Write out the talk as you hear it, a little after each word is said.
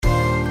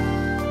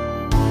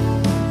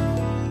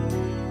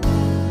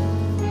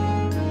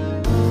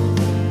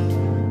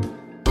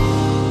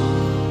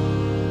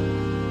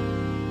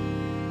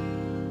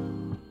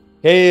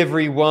Hey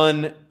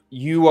everyone,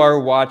 you are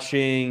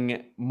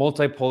watching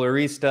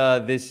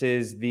Multipolarista. This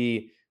is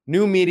the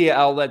new media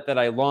outlet that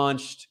I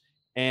launched,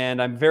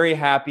 and I'm very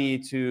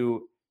happy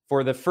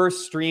for the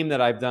first stream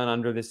that I've done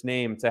under this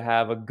name, to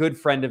have a good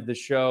friend of the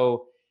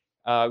show,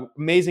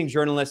 amazing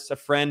journalist, a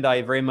friend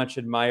I very much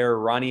admire,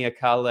 Rania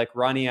Khalek.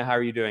 Rania, how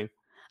are you doing?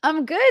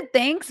 I'm good.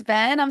 Thanks,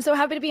 Ben. I'm so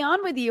happy to be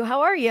on with you.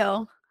 How are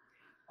you?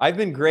 I've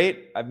been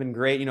great.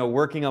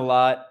 Working a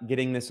lot,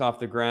 getting this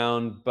off the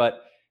ground.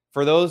 But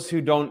for those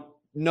who don't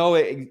know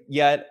it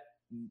yet,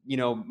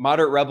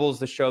 Moderate Rebels,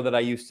 the show that I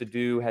used to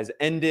do, has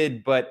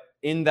ended. But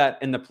in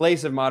the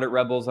place of Moderate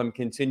Rebels, I'm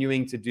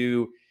continuing to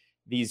do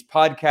these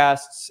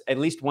podcasts at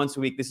least once a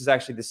week. This is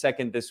actually the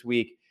second this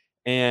week.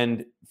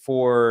 And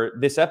for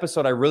this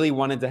episode, I really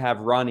wanted to have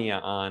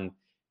Rania on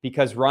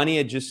because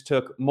Rania just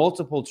took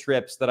multiple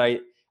trips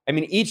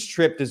each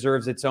trip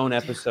deserves its own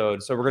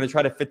episode. So we're going to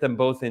try to fit them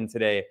both in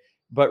today.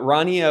 But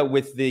Rania,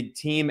 with the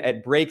team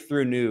at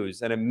Breakthrough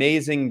News, an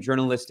amazing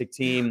journalistic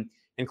team,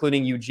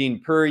 including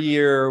Eugene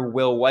Puryear,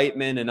 Will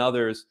Whiteman, and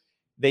others,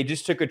 they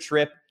just took a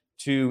trip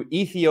to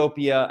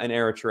Ethiopia and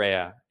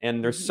Eritrea.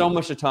 And there's so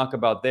much to talk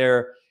about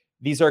there.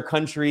 These are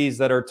countries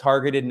that are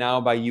targeted now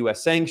by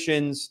US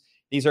sanctions.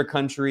 These are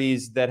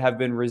countries that have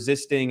been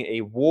resisting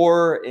a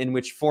war in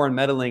which foreign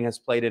meddling has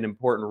played an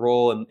important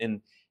role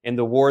in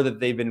the war that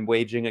they've been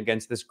waging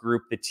against this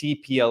group, the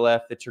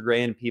TPLF, the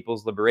Tigrayan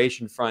People's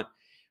Liberation Front,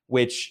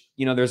 which,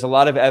 there's a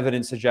lot of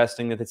evidence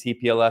suggesting that the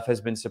TPLF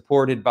has been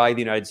supported by the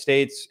United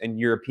States and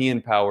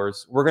European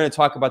powers. We're going to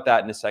talk about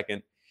that in a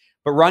second.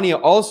 But Rania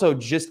also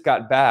just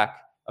got back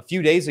a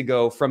few days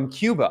ago from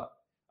Cuba,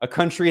 a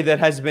country that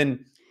has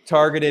been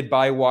targeted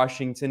by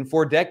Washington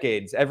for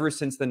decades. Ever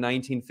since the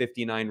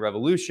 1959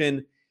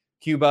 revolution,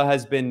 Cuba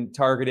has been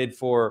targeted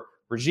for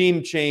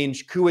regime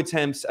change, coup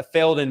attempts, a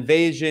failed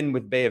invasion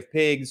with Bay of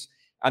Pigs.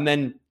 And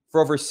then for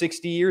over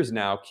 60 years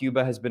now,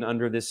 Cuba has been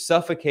under this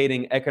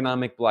suffocating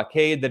economic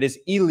blockade that is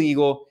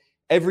illegal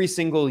every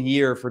single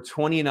year for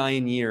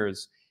 29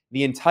 years.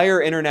 The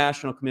entire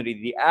international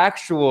community, the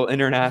actual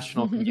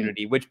international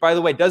community, which, by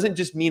the way, doesn't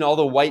just mean all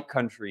the white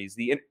countries,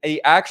 the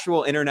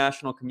actual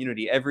international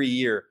community every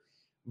year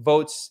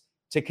votes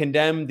to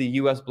condemn the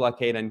US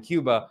blockade on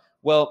Cuba.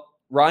 Well,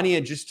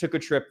 Rania just took a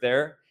trip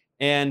there.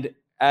 And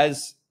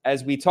as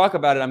we talk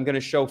about it, I'm going to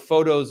show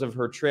photos of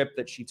her trip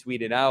that she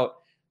tweeted out.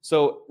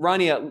 So,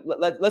 Rania,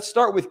 let's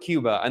start with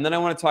Cuba, and then I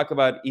want to talk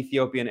about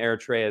Ethiopia and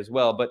Eritrea as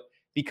well. But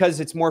because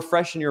it's more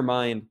fresh in your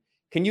mind,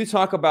 can you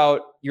talk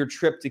about your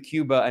trip to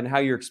Cuba and how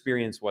your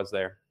experience was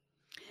there?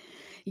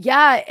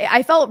 Yeah,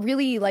 I felt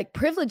really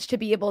privileged to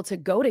be able to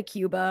go to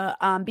Cuba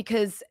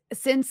because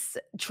since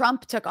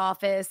Trump took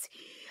office,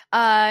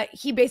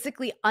 he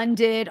basically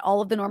undid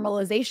all of the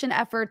normalization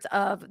efforts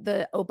of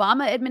the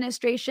Obama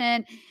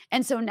administration.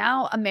 And so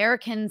now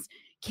Americans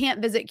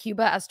can't visit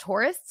Cuba as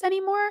tourists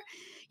anymore.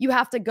 You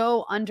have to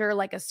go under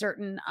a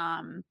certain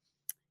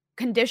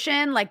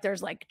condition.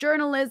 There's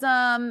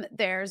journalism,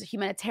 there's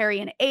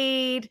humanitarian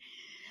aid,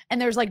 and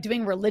there's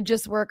doing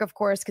religious work, of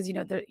course, because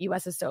the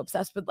US is so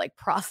obsessed with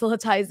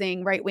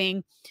proselytizing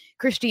right-wing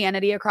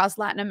Christianity across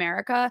Latin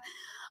America.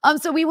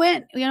 So we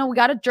went, we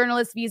got a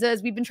journalist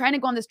visas. We've been trying to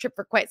go on this trip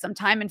for quite some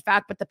time. In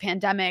fact, but the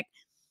pandemic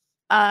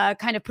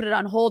kind of put it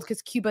on hold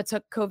because Cuba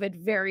took COVID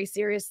very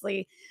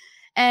seriously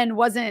and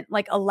wasn't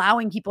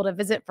allowing people to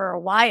visit for a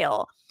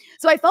while.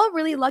 So I felt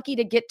really lucky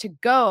to get to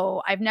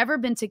go. I've never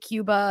been to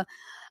Cuba,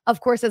 of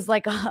course, as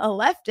a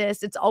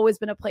leftist. It's always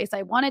been a place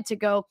I wanted to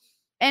go.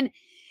 And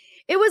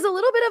it was a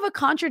little bit of a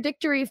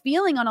contradictory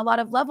feeling on a lot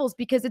of levels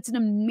because it's an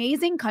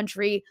amazing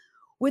country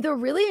with a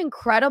really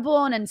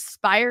incredible and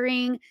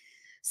inspiring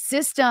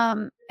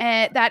system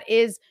that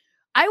is,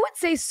 I would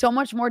say, so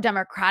much more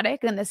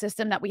democratic than the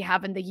system that we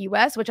have in the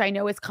US, which I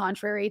know is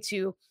contrary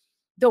to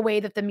the way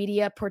that the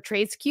media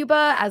portrays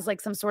Cuba as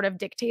some sort of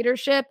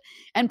dictatorship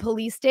and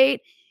police state.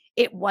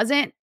 It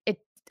wasn't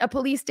a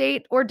police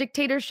state or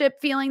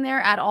dictatorship feeling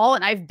there at all.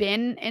 And I've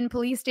been in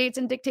police states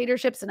and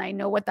dictatorships, and I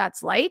know what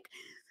that's like.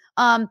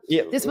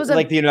 Yeah, This was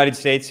like the United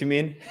States, you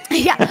mean?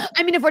 yeah.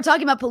 I mean, if we're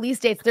talking about police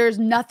states, there's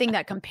nothing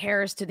that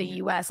compares to the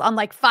US on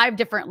 5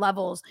 different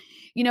levels.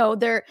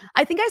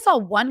 I think I saw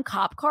one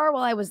cop car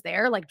while I was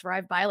there,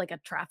 drive by a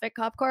traffic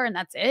cop car, and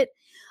that's it.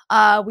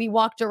 We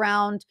walked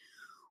around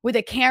with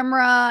a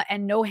camera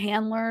and no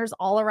handlers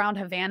all around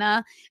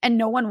Havana, and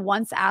no one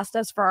once asked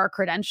us for our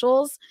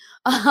credentials.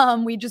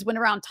 We just went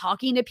around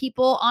talking to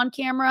people on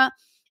camera,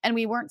 and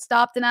we weren't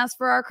stopped and asked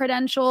for our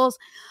credentials.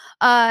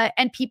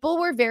 And people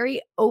were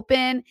very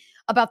open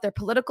about their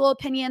political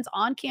opinions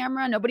on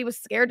camera. Nobody was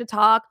scared to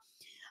talk.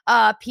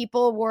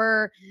 People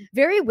were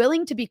very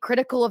willing to be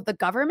critical of the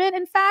government,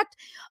 in fact,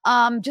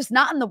 just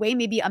not in the way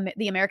maybe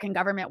the American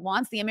government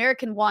wants. The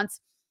American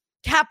wants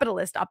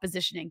capitalist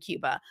opposition in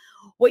Cuba.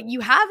 What you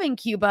have in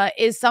Cuba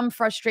is some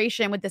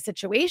frustration with the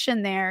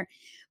situation there,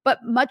 but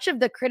much of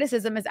the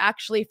criticism is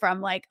actually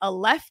from a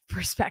left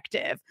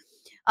perspective.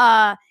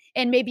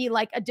 and maybe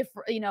like a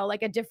different,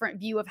 like a different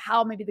view of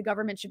how maybe the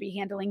government should be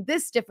handling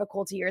this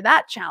difficulty or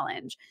that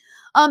challenge.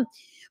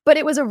 But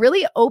it was a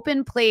really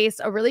open place,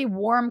 a really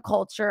warm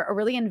culture, a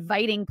really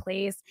inviting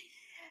place.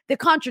 The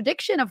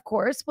contradiction, of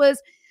course,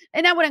 was,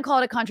 and I wouldn't call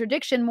it a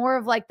contradiction, more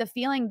of like the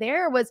feeling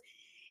there was,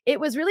 it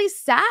was really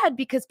sad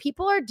because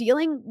people are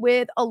dealing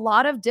with a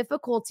lot of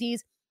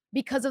difficulties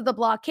because of the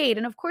blockade.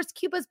 And of course,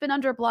 Cuba's been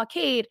under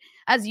blockade,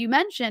 as you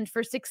mentioned,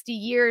 for 60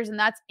 years. And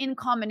that's in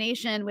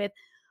combination with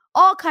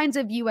all kinds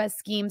of US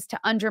schemes to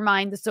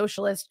undermine the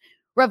socialist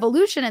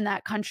revolution in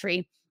that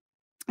country.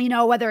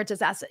 Whether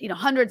it's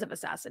hundreds of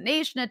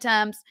assassination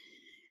attempts,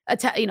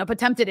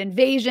 attempted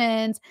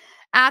invasions,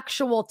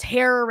 actual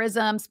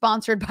terrorism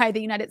sponsored by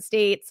the United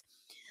States,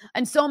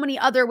 and so many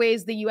other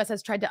ways the US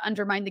has tried to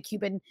undermine the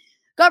Cuban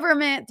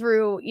government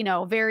through,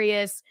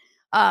 various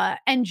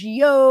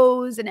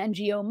NGOs and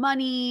NGO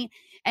money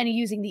and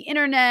using the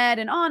internet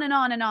and on and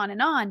on and on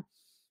and on.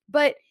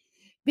 But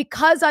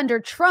because under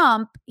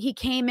Trump, he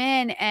came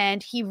in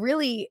and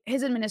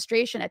his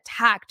administration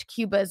attacked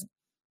Cuba's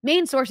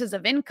main sources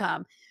of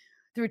income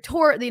through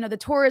the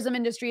tourism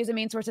industry is a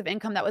main source of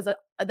income that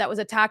was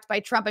attacked by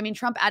Trump. I mean,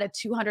 Trump added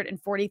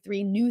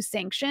 243 new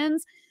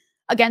sanctions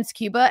against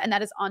Cuba, and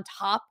that is on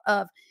top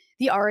of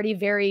the already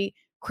very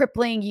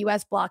crippling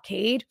US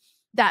blockade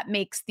that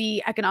makes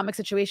the economic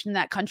situation in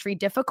that country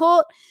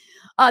difficult.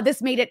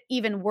 This made it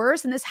even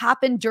worse, and this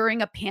happened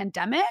during a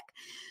pandemic.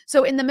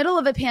 So in the middle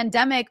of a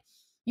pandemic,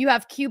 you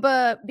have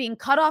Cuba being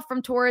cut off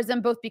from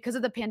tourism, both because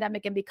of the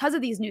pandemic and because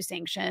of these new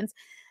sanctions,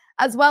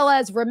 as well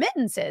as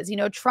remittances.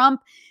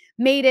 Trump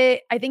made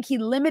it, I think he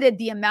limited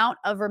the amount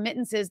of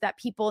remittances that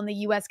people in the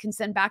US can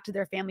send back to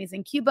their families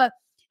in Cuba.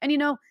 And,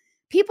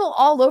 people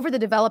all over the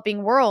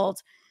developing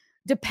world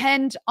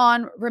depend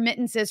on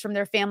remittances from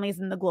their families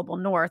in the global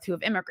north who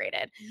have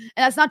immigrated. And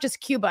that's not just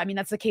Cuba. I mean,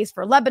 that's the case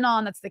for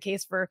Lebanon. That's the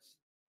case for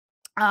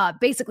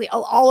basically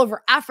all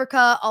over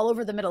Africa, all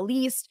over the Middle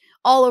East,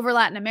 all over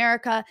Latin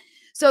America.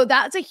 So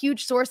that's a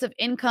huge source of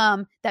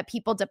income that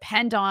people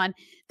depend on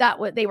that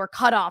they were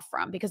cut off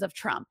from because of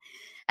Trump.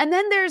 And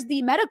then there's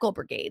the medical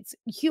brigades.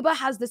 Cuba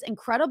has this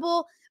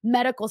incredible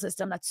medical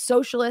system that's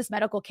socialist.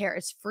 Medical care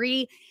is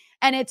free.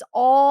 And it's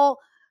all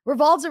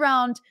revolves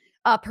around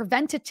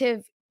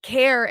preventative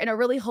care in a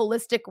really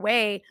holistic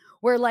way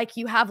where like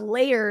you have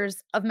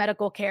layers of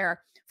medical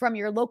care from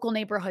your local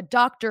neighborhood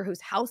doctor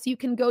whose house you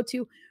can go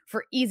to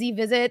for easy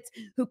visits,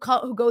 who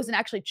goes and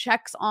actually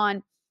checks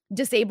on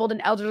disabled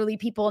and elderly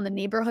people in the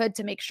neighborhood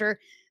to make sure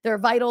their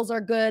vitals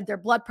are good, their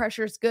blood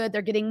pressure is good,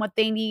 they're getting what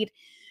they need,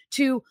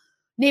 to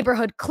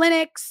neighborhood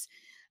clinics,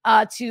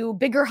 to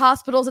bigger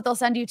hospitals that they'll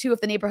send you to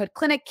if the neighborhood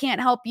clinic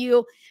can't help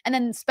you, and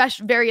then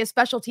various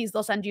specialties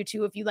they'll send you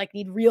to if you like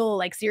need real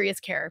like serious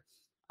care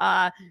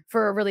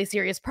for a really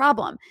serious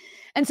problem.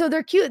 And so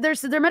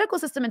their medical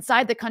system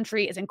inside the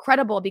country is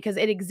incredible because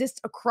it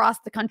exists across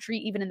the country,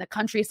 even in the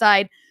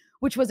countryside,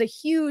 which was a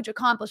huge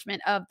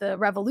accomplishment of the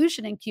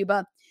revolution in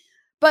Cuba.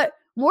 But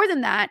more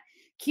than that,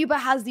 Cuba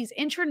has these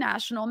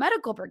international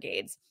medical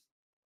brigades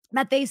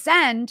that they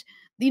send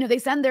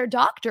their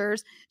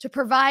doctors to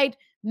provide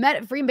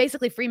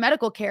basically free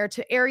medical care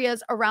to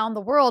areas around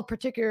the world,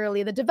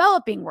 particularly the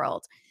developing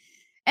world.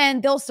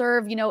 And they'll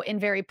serve, in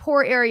very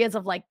poor areas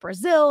of like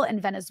Brazil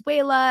and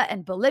Venezuela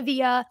and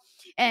Bolivia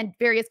and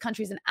various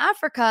countries in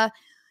Africa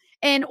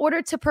in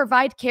order to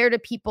provide care to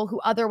people who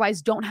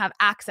otherwise don't have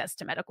access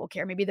to medical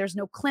care. Maybe there's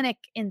no clinic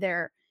in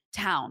their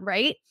town,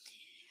 right?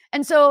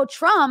 And so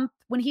Trump,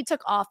 when he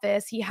took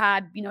office, he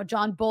had,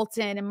 John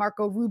Bolton and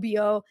Marco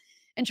Rubio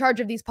in charge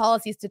of these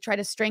policies to try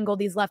to strangle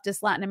these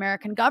leftist Latin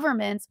American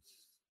governments.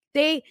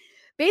 They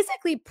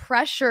basically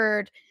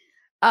pressured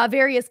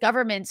various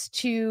governments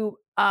to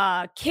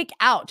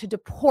to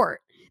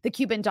deport the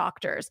Cuban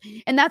doctors.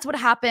 And that's what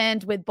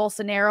happened with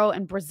Bolsonaro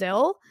in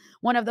Brazil.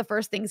 One of the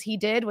first things he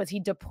did was he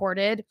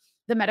deported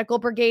the medical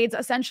brigades,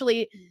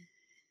 essentially,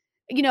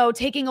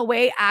 taking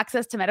away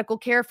access to medical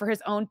care for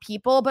his own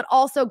people, but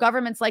also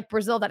governments like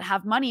Brazil that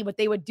have money. What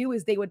they would do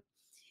is they would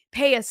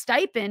pay a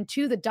stipend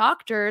to the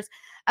doctors,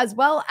 as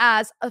well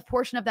as a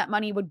portion of that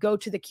money would go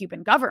to the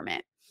Cuban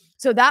government.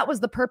 So that was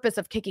the purpose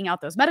of kicking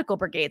out those medical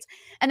brigades.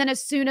 And then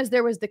as soon as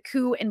there was the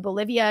coup in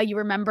Bolivia, you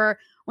remember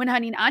when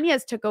Janine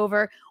Áñez took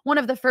over, one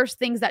of the first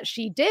things that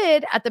she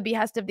did at the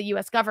behest of the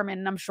US government,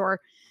 and I'm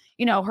sure,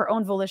 her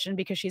own volition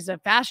because she's a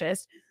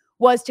fascist,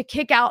 was to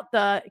kick out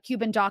the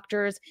Cuban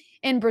doctors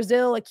in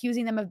Brazil,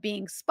 accusing them of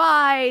being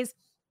spies.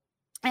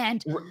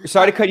 And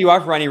sorry to cut you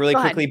off, Rania, really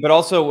quickly, but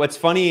also what's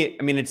funny,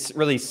 I mean, it's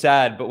really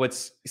sad, but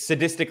what's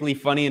sadistically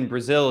funny in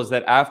Brazil is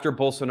that after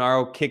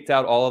Bolsonaro kicked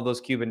out all of those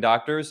Cuban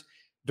doctors,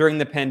 during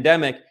the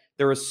pandemic,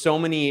 there were so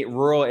many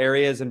rural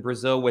areas in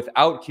Brazil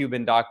without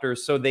Cuban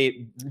doctors, so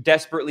they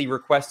desperately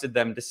requested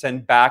them to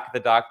send back the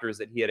doctors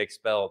that he had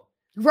expelled.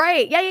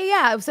 Right.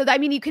 Yeah. So, I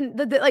mean, you can,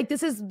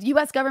 this is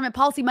U.S. government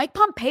policy. Mike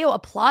Pompeo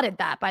applauded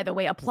that, by the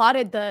way,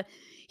 applauded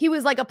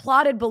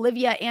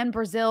Bolivia and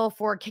Brazil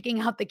for kicking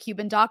out the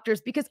Cuban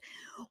doctors, because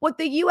what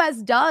the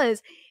U.S.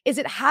 does is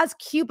it has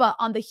Cuba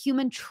on the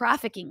human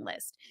trafficking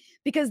list,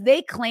 because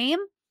they claim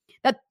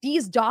that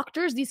these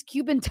doctors, these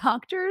Cuban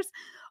doctors,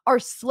 are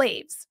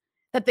slaves,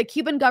 that the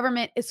Cuban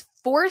government is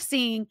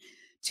forcing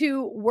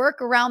to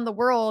work around the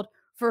world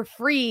for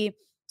free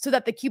so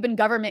that the Cuban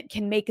government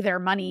can make their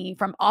money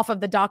from off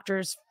of the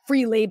doctors'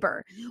 free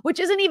labor, which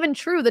isn't even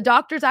true. The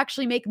doctors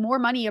actually make more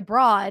money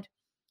abroad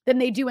than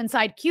they do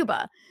inside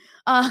Cuba.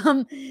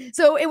 Um,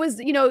 so it was,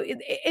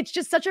 it's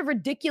just such a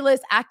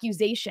ridiculous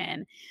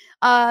accusation.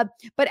 But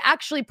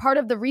actually, part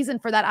of the reason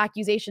for that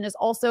accusation is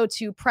also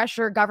to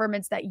pressure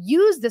governments that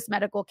use this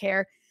medical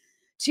care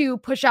to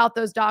push out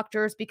those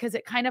doctors, because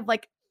it kind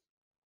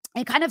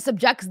of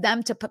subjects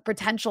them to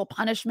potential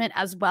punishment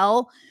as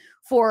well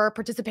for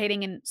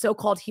participating in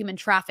so-called human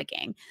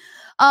trafficking.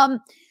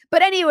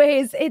 But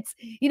anyways, it's,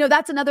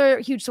 that's another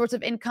huge source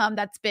of income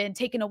that's been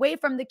taken away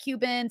from the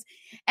Cubans.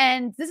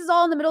 And this is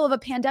all in the middle of a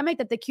pandemic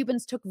that the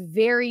Cubans took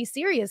very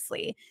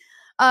seriously.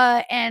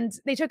 And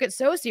they took it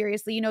so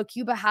seriously.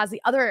 Cuba has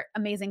the other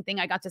amazing thing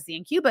I got to see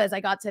in Cuba is I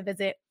got to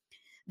visit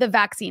the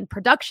vaccine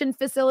production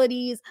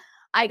facilities.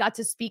 I got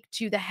to speak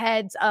to the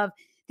heads of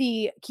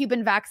the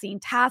Cuban Vaccine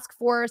Task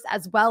Force,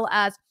 as well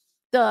as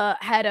the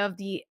head of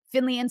the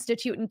Finley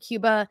Institute in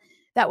Cuba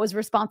that was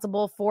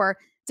responsible for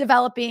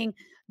developing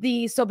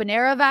the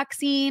Sobanera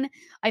vaccine.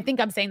 I think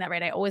I'm saying that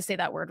right. I always say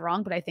that word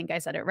wrong, but I think I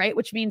said it right,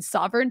 which means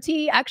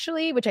sovereignty,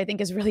 actually, which I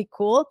think is really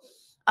cool.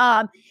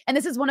 And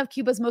this is one of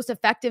Cuba's most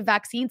effective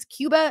vaccines.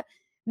 Cuba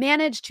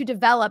managed to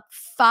develop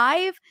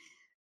 5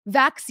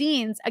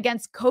 vaccines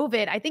against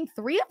COVID. I think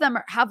 3 of them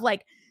have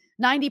like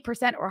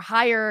 90% or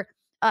higher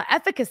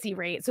efficacy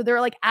rate. So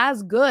they're like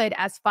as good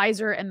as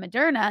Pfizer and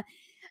Moderna.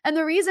 And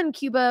the reason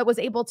Cuba was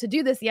able to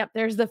do this,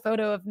 there's the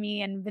photo of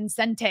me and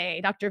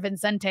Dr.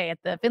 Vincente at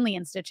the Finley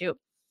Institute.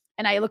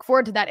 And I look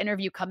forward to that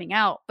interview coming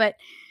out. But,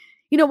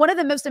 one of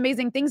the most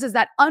amazing things is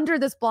that under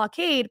this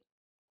blockade,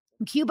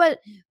 Cuba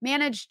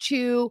managed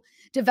to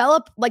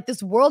develop like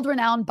this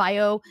world-renowned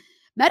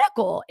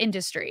biomedical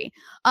industry.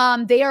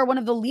 They are one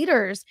of the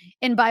leaders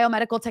in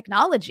biomedical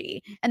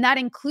technology, and that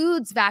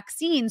includes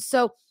vaccines.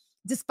 So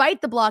despite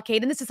the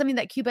blockade, and this is something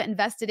that Cuba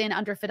invested in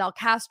under Fidel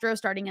Castro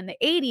starting in the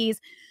 80s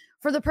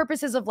for the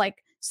purposes of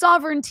like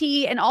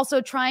sovereignty and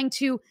also trying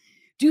to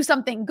do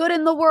something good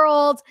in the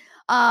world.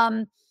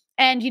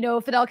 And,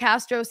 Fidel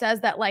Castro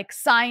says that like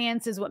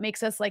science is what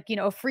makes us like,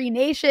 a free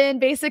nation,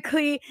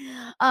 basically.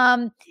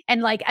 And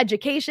like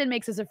education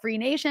makes us a free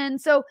nation.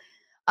 So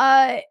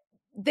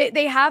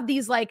they have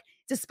these like,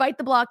 despite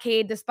the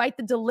blockade, despite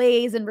the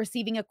delays in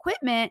receiving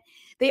equipment,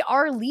 they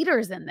are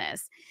leaders in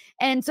this.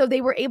 And so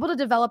they were able to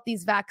develop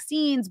these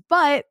vaccines,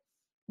 but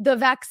the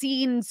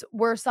vaccines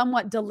were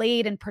somewhat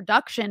delayed in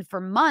production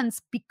for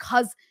months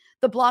because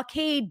the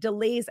blockade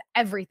delays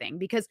everything.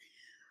 Because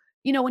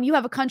when you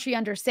have a country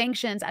under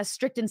sanctions as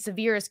strict and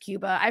severe as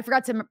Cuba, I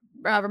forgot to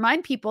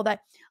remind people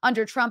that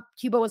under Trump,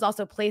 Cuba was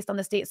also placed on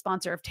the state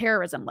sponsor of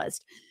terrorism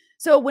list.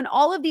 So when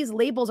all of these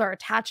labels are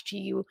attached to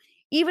you,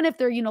 even if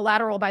they're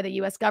unilateral by the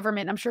US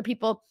government, I'm sure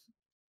people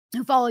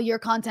who follow your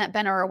content,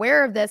 Ben, are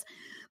aware of this.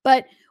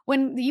 But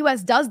when the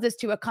US does this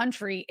to a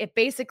country, it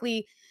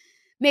basically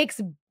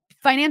makes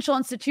financial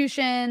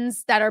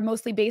institutions that are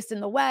mostly based in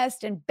the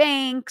West and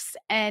banks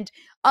and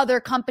other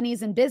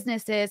companies and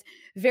businesses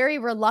very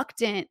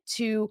reluctant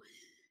to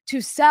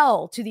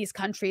sell to these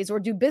countries or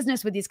do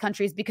business with these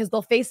countries because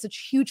they'll face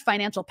such huge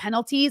financial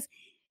penalties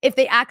if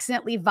they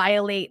accidentally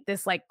violate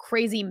this like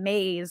crazy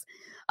maze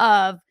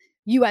of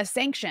US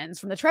sanctions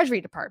from the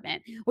Treasury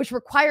Department, which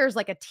requires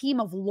like a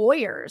team of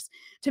lawyers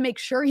to make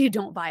sure you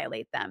don't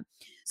violate them.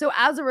 So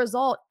as a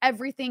result,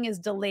 everything is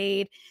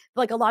delayed.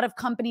 Like a lot of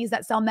companies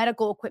that sell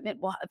medical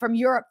equipment from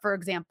Europe, for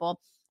example,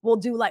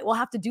 will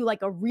have to do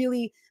like a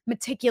really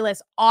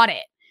meticulous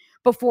audit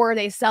before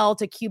they sell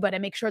to Cuba to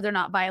make sure they're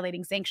not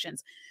violating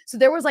sanctions. So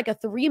there was like a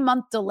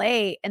 3-month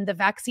delay in the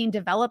vaccine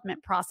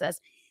development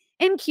process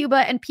in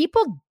Cuba, and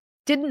people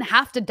didn't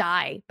have to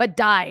die, but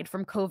died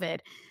from COVID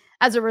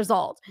as a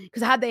result.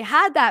 Because had they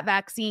had that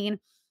vaccine,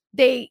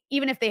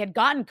 even if they had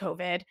gotten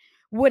COVID,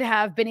 would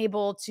have been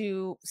able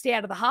to stay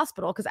out of the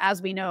hospital. Because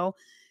as we know,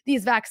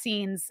 these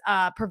vaccines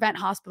prevent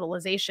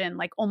hospitalization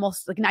like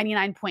almost like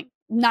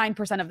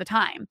 99.9% of the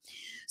time.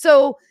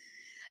 So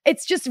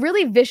it's just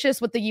really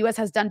vicious what the US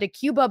has done to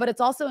Cuba, but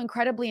it's also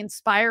incredibly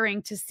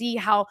inspiring to see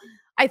how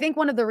I think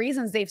one of the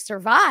reasons they've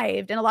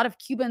survived, and a lot of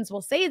Cubans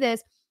will say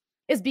this,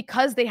 is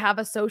because they have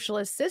a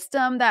socialist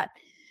system that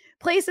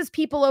places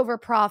people over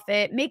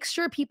profit, makes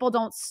sure people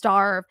don't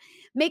starve,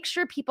 makes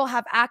sure people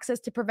have access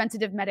to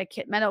preventative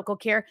medical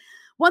care.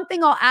 One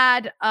thing I'll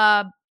add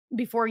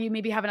before you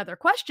maybe have another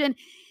question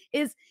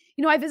is,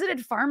 I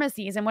visited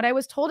pharmacies, and what I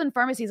was told in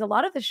pharmacies, a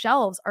lot of the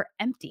shelves are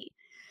empty.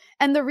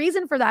 And the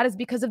reason for that is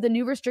because of the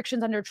new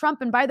restrictions under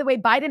Trump. And by the way,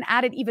 Biden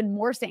added even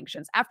more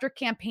sanctions after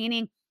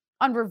campaigning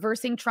on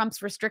reversing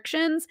Trump's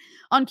restrictions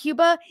on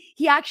Cuba.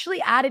 He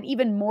actually added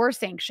even more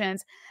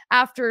sanctions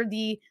after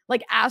the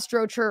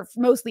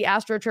mostly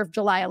AstroTurf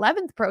July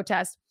 11th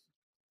protests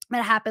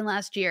that happened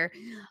last year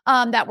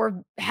that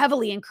were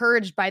heavily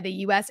encouraged by the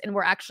US and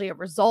were actually a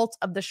result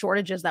of the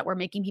shortages that were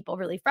making people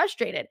really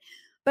frustrated.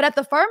 But at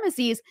the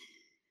pharmacies,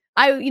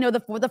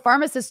 The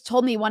pharmacist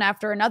told me one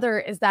after another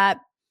is that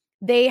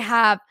they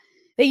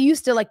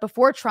used to, like,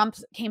 before Trump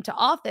came to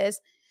office,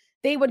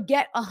 they would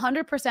get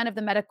 100% of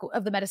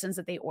the medicines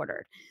that they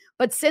ordered.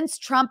 But since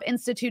Trump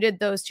instituted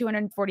those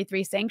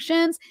 243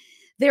 sanctions,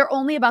 they're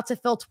only about to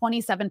fill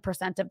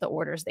 27% of the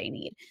orders they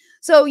need.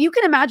 So you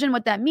can imagine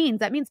what that means.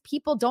 That means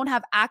people don't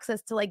have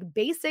access to, like,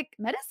 basic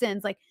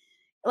medicines like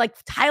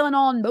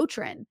Tylenol and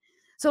Motrin.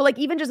 So, like,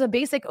 even just a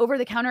basic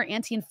over-the-counter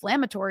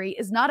anti-inflammatory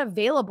is not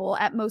available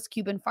at most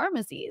Cuban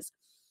pharmacies.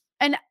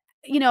 And,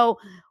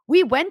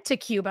 we went to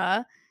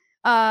Cuba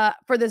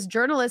for this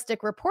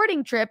journalistic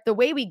reporting trip. The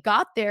way we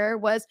got there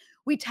was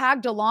we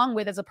tagged along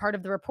with, as a part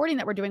of the reporting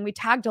that we're doing, we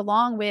tagged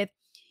along with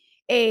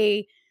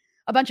a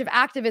bunch of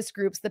activist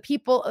groups, the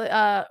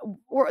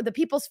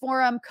People's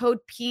Forum, Code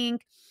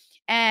Pink,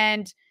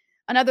 and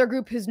another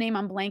group whose name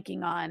I'm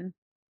blanking on.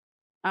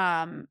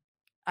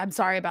 I'm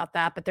sorry about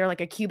that, but they're like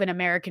a Cuban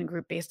American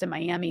group based in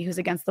Miami who's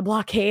against the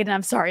blockade. And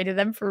I'm sorry to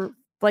them for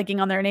blanking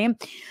on their name.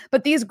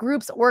 But these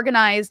groups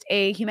organized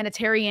a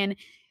humanitarian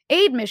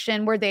aid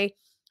mission where they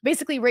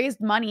basically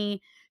raised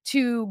money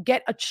to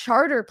get a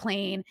charter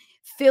plane,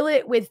 fill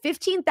it with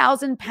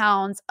 15,000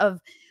 pounds of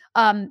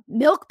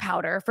milk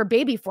powder for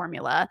baby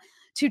formula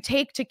to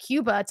take to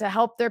Cuba to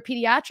help their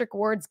pediatric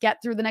wards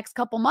get through the next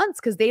couple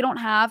months, because they don't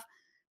have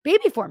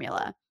baby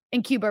formula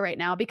in Cuba right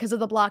now because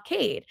of the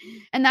blockade.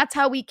 And that's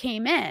how we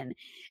came in.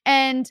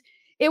 And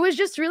it was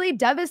just really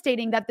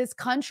devastating that this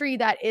country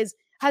that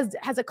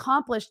has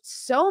accomplished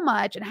so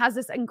much and has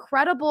this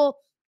incredible,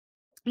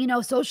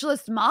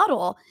 socialist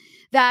model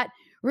that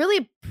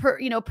really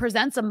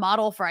presents a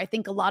model for, I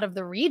think, a lot of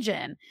the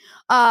region,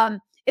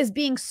 is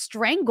being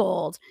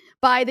strangled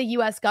by the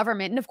US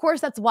government. And of course,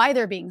 that's why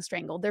they're being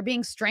strangled. They're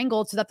being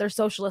strangled so that their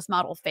socialist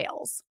model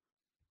fails.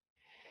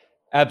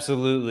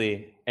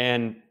 Absolutely.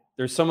 And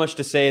there's so much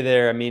to say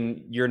there. I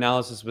mean, your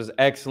analysis was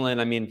excellent.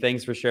 I mean,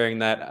 thanks for sharing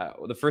that.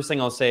 The first thing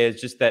I'll say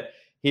is just that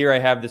here I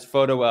have this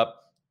photo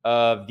up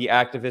of the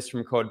activists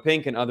from Code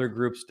Pink and other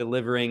groups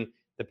delivering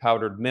the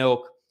powdered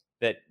milk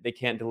that they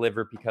can't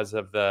deliver because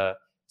of the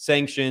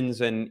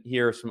sanctions. And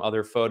here are some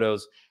other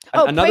photos.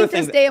 Another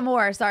Puentes de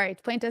Amor. Sorry,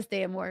 Puentes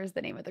de Amor is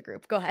the name of the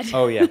group. Go ahead.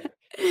 Oh, yeah.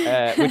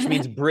 Which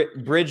means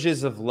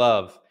bridges of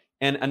love.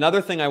 And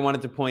another thing I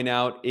wanted to point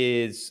out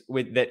is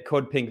that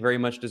Code Pink very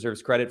much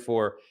deserves credit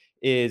for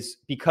is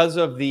because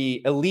of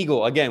the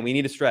illegal, again, we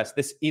need to stress,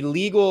 this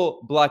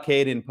illegal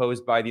blockade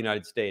imposed by the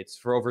United States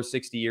for over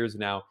 60 years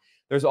now.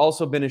 There's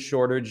also been a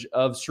shortage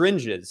of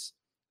syringes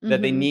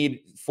that they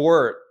need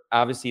for,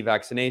 obviously,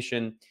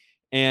 vaccination.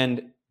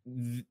 And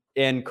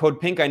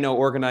Code Pink, I know,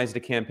 organized a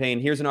campaign.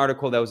 Here's an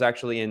article that was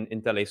actually in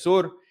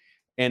Telesur,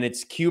 and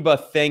it's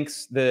Cuba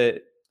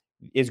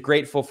is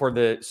grateful for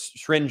the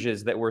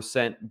syringes that were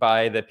sent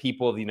by the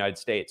people of the United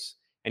States.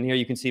 And here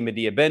you can see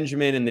Medea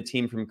Benjamin and the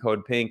team from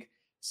Code Pink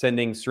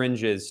sending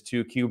syringes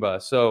to Cuba.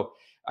 So,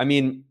 I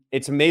mean,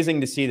 it's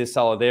amazing to see the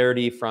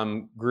solidarity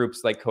from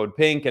groups like Code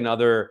Pink and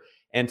other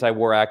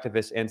anti-war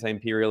activists,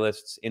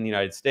 anti-imperialists in the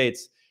United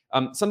States.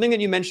 Something that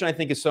you mentioned I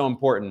think is so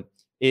important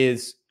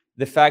is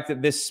the fact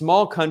that this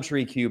small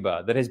country,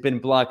 Cuba, that has been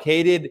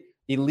blockaded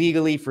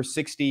illegally for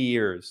 60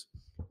 years.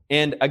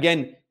 And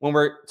again, when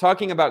we're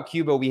talking about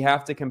Cuba, we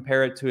have to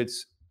compare it to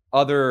its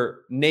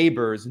other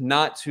neighbors,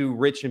 not to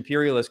rich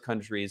imperialist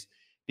countries,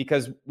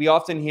 because we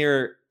often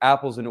hear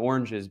apples and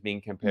oranges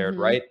being compared,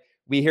 right?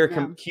 We hear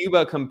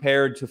Cuba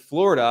compared to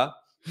Florida,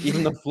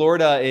 even though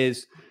Florida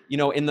is,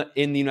 in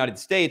the United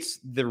States,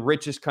 the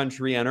richest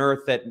country on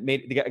earth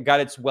that got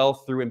its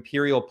wealth through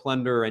imperial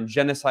plunder and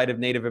genocide of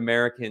Native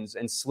Americans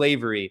and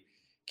slavery.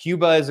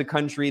 Cuba is a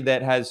country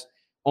that has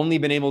only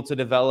been able to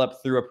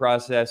develop through a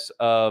process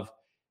of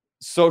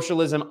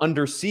socialism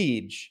under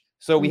siege.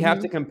 So we have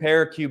to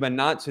compare Cuba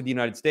not to the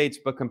United States,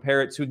 but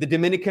compare it to the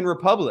Dominican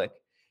Republic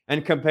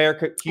and compare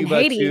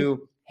Cuba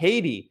to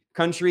Haiti,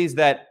 countries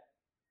that,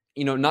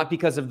 not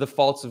because of the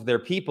faults of their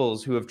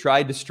peoples who have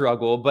tried to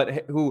struggle,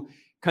 but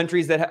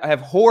countries that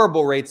have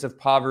horrible rates of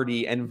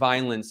poverty and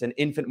violence and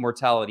infant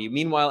mortality.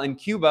 Meanwhile, in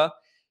Cuba,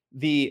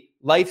 the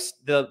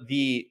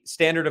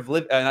standard of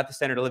not the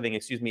standard of living,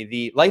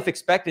 the life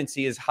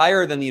expectancy is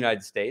higher than the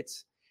United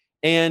States.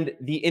 And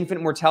the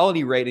infant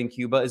mortality rate in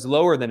Cuba is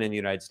lower than in the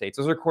United States.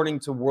 Those are according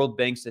to World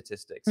Bank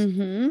statistics.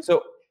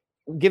 So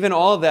given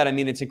all of that, I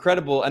mean, it's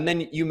incredible. And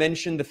then you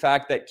mentioned the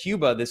fact that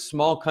Cuba, this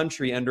small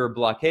country under a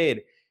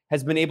blockade,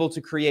 has been able to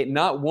create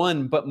not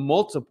one, but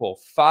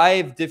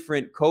 5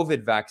 different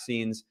COVID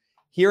vaccines.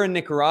 Here in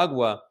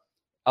Nicaragua,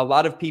 a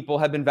lot of people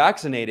have been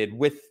vaccinated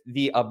with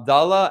the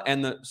Abdala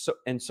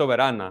and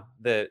Soberana,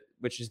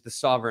 which is the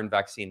sovereign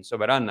vaccine,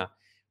 Soberana,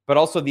 but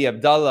also the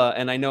Abdala.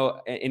 And I know,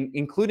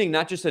 including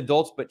not just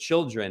adults, but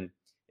children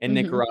in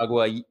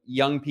Nicaragua,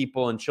 young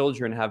people and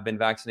children have been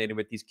vaccinated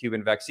with these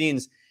Cuban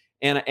vaccines.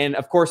 And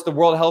of course, the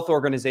World Health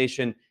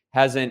Organization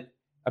hasn't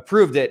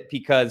approved it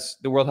because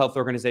the World Health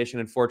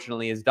Organization,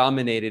 unfortunately, is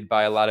dominated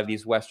by a lot of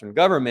these Western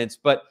governments.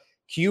 But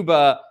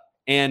Cuba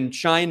and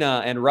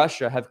China and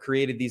Russia have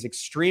created these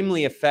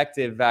extremely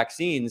effective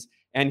vaccines.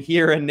 And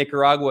here in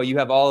Nicaragua, you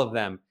have all of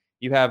them.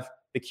 You have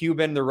the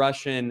Cuban, the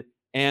Russian,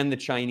 and the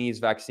Chinese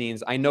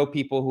vaccines. I know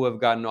people who have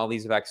gotten all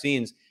these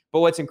vaccines.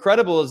 But what's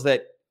incredible is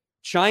that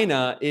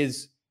China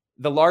is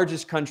the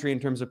largest country in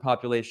terms of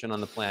population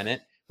on the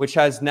planet, which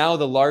has now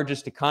the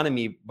largest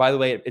economy. By the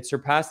way, it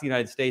surpassed the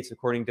United States,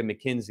 according to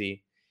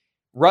McKinsey.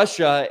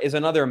 Russia is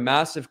another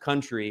massive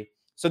country.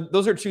 So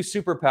those are two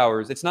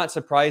superpowers. It's not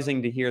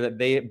surprising to hear that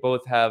they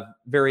both have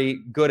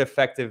very good,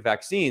 effective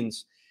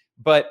vaccines.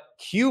 But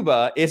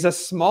Cuba is a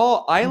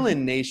small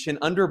island nation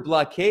under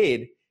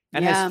blockade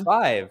and has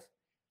 5.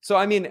 So,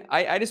 I mean,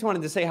 I just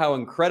wanted to say how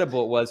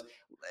incredible it was.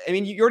 I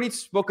mean, you already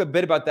spoke a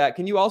bit about that.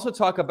 Can you also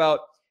talk about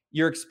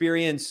your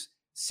experience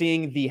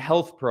seeing the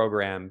health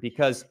program?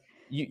 Because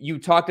you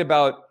talked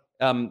about,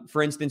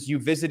 for instance, you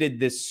visited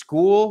this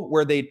school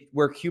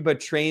where Cuba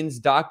trains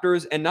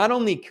doctors, and not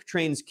only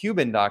trains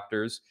Cuban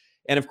doctors,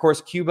 and of course,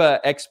 Cuba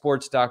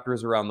exports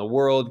doctors around the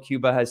world.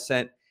 Cuba has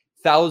sent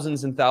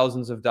thousands and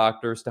thousands of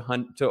doctors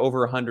to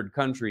over 100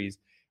 countries.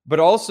 But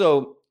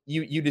also,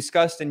 you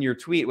discussed in your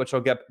tweet, which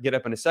I'll get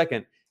up in a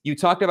second, you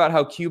talked about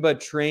how Cuba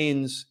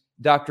trains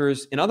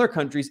doctors in other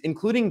countries,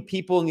 including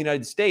people in the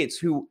United States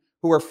who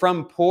are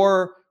from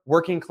poor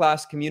working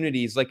class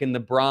communities, like in the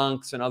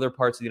Bronx and other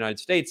parts of the United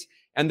States,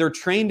 and they're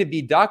trained to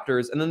be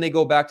doctors, and then they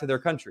go back to their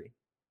country.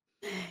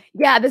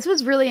 Yeah, this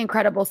was really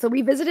incredible. So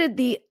we visited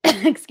the,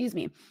 excuse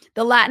me,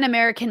 the Latin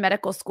American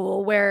Medical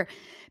School, where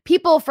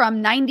people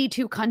from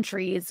 92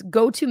 countries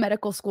go to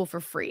medical school for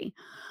free,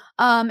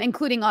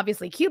 including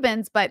obviously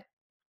Cubans. But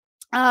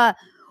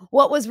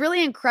what was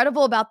really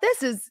incredible about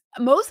this is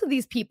most of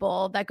these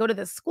people that go to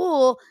this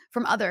school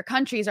from other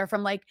countries are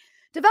from like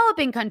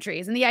developing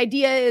countries. And the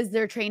idea is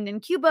they're trained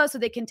in Cuba so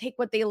they can take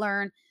what they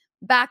learn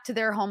back to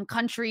their home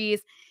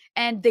countries,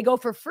 and they go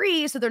for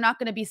free. So they're not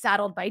going to be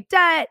saddled by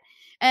debt,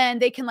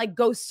 and they can like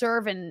go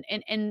serve in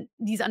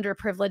these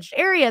underprivileged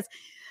areas.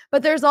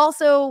 But there's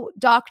also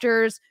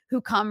doctors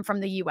who come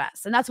from the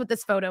US. And that's what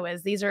this photo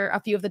is. These are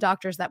a few of the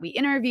doctors that we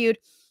interviewed,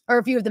 or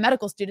a few of the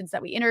medical students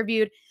that we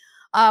interviewed.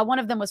 One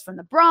of them was from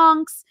the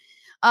Bronx,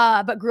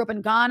 but grew up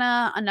in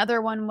Ghana.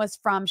 Another one was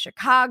from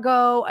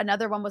Chicago.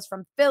 Another one was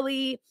from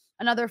Philly.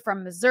 Another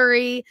from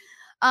Missouri.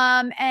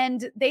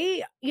 And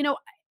they, you know,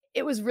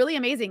 it was really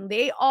amazing.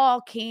 They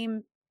all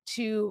came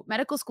to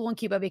medical school in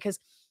Cuba because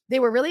they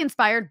were really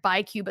inspired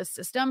by Cuba's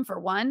system, for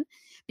one,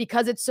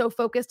 because it's so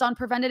focused on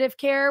preventative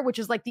care, which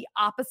is like the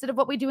opposite of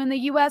what we do in the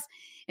US.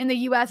 In the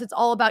US, it's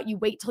all about you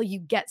wait till you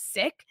get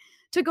sick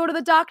to go to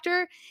the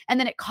doctor, and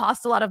then it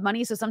costs a lot of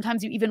money. So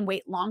sometimes you even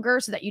wait longer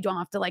so that you don't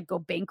have to like go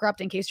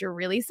bankrupt in case you're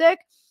really sick.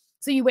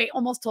 So you wait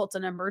almost till it's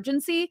an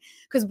emergency,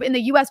 because in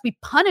the US, we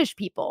punish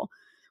people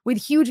with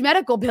huge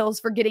medical bills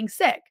for getting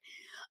sick.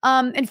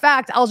 In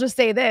fact, I'll just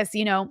say this,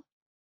 you know,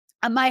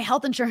 my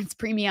health insurance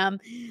premium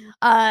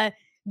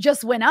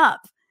just went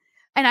up.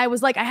 And I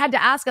was like, I had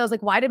to ask, I was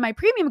like, why did my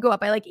premium go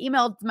up? I like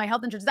emailed my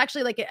health insurance. It's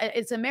actually like,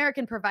 it's an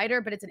American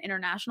provider, but it's an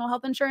international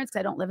health insurance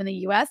because I don't live in the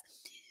US.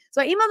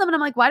 So I emailed them and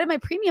I'm like, why did my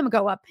premium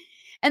go up?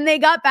 And they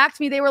got back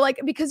to me. They were like,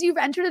 because you've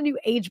entered a new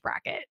age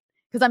bracket,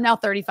 because I'm now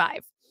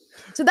 35.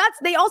 So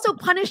they also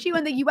punish you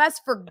in the US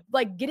for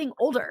like getting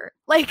older.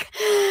 Like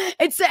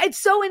it's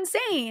so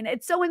insane.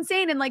 It's so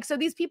insane. And like, so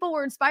these people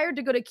were inspired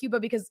to go to Cuba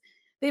because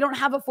they don't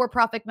have a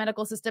for-profit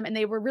medical system. And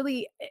they were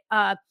really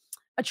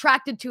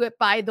attracted to it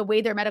by the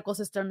way their medical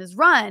system is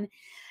run.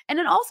 And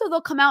then also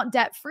they'll come out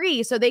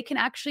debt-free. So they can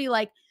actually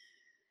like,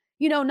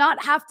 you know,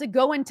 not have to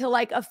go into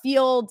like a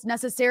field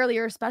necessarily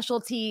or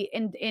specialty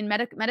in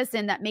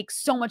medicine that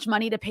makes so much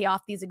money to pay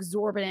off these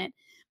exorbitant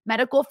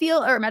medical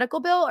field or medical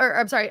bill, or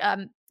I'm sorry,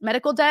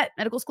 medical debt,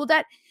 medical school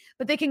debt,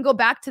 but they can go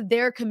back to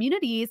their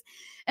communities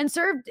and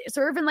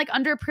serve in like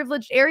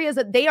underprivileged areas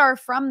that they are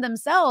from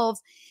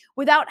themselves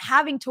without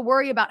having to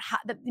worry about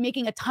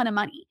making a ton of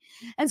money.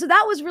 And so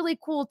that was really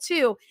cool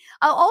too.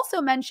 I'll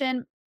also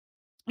mention,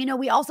 you know,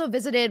 we also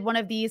visited one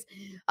of these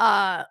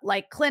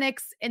like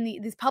clinics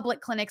these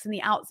public clinics in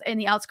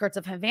the outskirts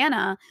of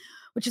Havana,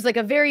 which is like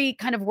a very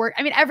kind of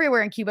I mean,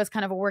 everywhere in Cuba is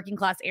kind of a working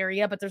class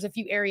area, but there's a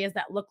few areas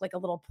that look like a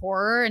little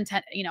poorer and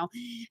you know,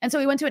 and so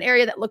we went to an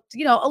area that looked,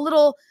 you know, a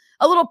little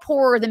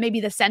poorer than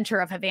maybe the center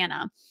of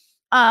Havana.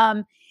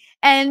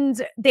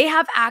 And they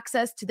have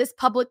access to this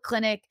public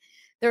clinic.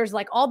 There's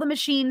like all the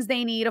machines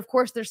they need. Of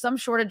course, there's some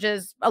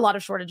shortages, a lot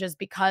of shortages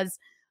because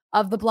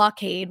of the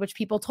blockade, which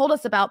people told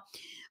us about.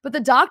 But the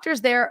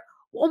doctors there,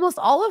 almost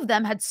all of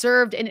them had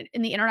served in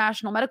the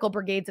international medical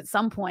brigades at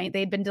some point.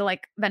 They'd been to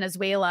like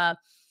Venezuela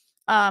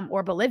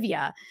or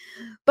Bolivia.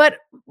 But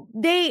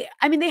they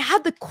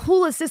had the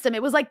coolest system.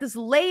 It was like this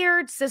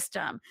layered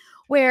system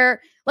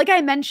where, like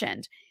I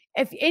mentioned,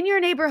 if in your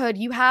neighborhood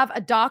you have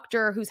a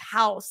doctor whose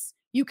house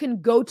you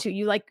can go to,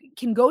 you like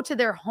can go to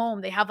their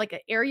home. They have like an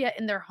area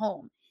in their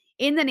home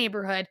in the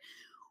neighborhood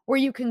where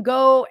you can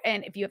go,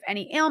 and if you have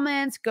any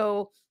ailments,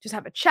 go just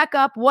have a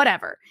checkup,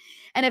 whatever.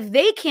 And if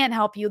they can't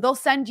help you, they'll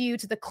send you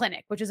to the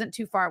clinic, which isn't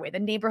too far away, the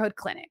neighborhood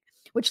clinic,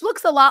 which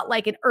looks a lot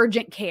like an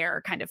urgent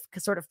care kind of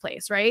sort of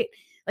place, right?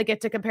 Like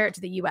to compare it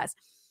to the US.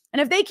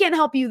 And if they can't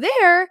help you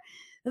there,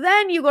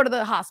 then you go to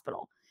the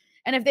hospital.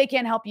 And if they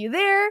can't help you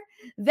there,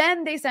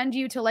 then they send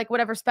you to like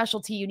whatever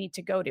specialty you need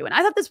to go to. And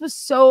I thought this was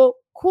so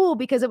cool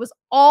because it was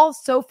all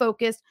so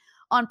focused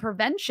on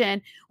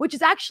prevention, which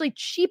is actually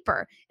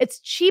cheaper. It's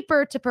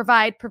cheaper to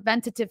provide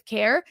preventative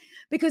care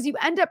because you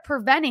end up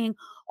preventing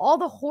all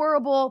the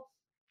horrible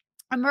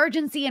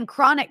emergency and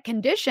chronic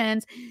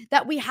conditions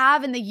that we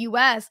have in the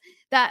US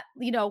that,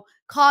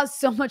 cause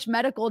so much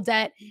medical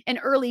debt and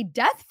early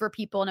death for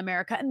people in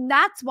America. And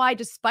that's why,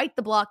 despite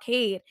the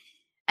blockade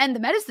and the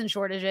medicine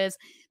shortages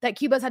that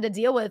Cuba's had to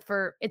deal with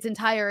for its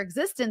entire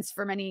existence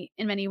in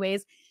many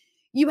ways,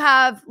 you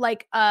have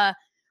like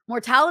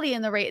mortality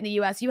in the rate in the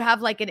US. You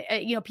have like,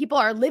 people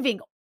are living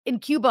in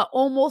Cuba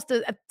almost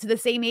to the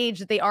same age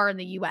that they are in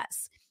the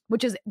US,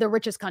 which is the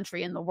richest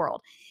country in the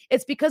world.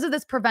 It's because of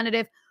this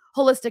preventative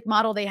holistic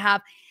model they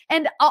have.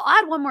 And I'll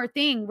add one more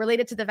thing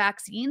related to the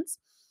vaccines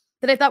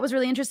that I thought was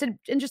really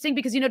interesting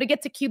because, to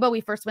get to Cuba, we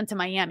first went to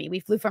Miami.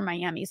 We flew from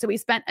Miami. So we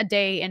spent a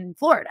day in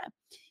Florida,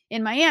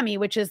 in Miami,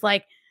 which is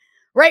like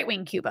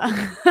right-wing Cuba.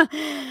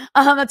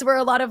 That's where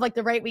a lot of like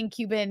the right-wing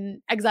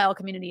Cuban exile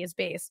community is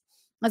based,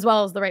 as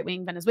well as the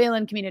right-wing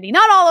Venezuelan community.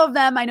 Not all of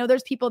them. I know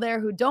there's people there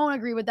who don't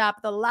agree with that,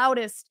 but the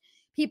loudest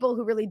people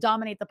who really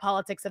dominate the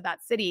politics of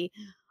that city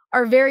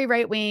are very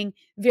right-wing,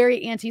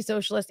 very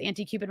anti-socialist,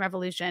 anti-Cuban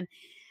revolution.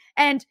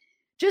 And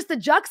just the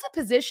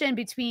juxtaposition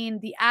between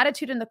the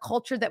attitude and the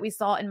culture that we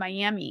saw in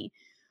Miami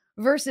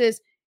versus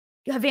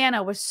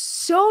Havana was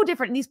so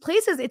different. In these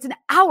places, it's an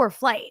hour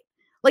flight.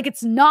 Like,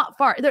 it's not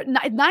far. They're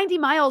 90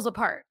 miles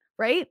apart,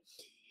 right?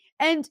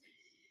 And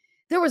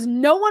there was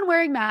no one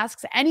wearing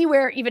masks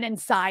anywhere, even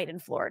inside in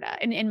Florida,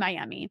 in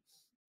Miami.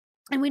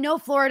 And we know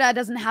Florida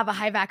doesn't have a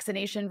high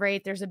vaccination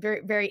rate. There's a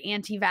very, very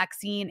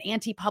anti-vaccine,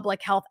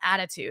 anti-public health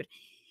attitude.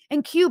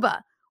 In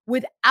Cuba,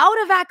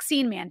 without a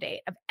vaccine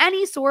mandate of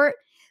any sort,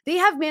 they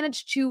have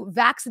managed to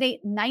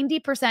vaccinate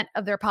 90%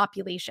 of their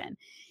population,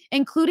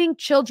 including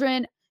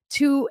children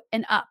 2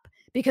 and up,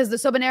 because the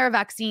Sobanera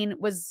vaccine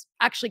was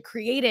actually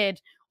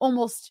created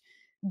almost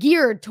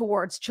geared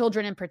towards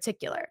children in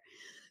particular.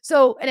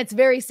 So, and it's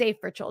very safe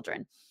for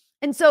children.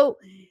 And so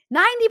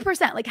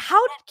 90%, like,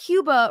 how did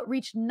Cuba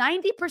reach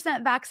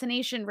 90%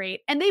 vaccination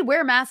rate? And they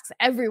wear masks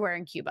everywhere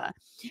in Cuba.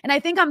 And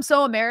I think I'm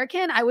so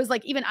American. I was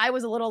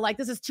a little like,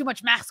 this is too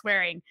much mask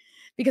wearing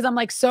because I'm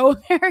like so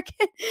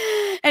American.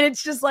 And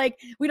it's just like,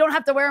 we don't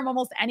have to wear them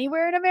almost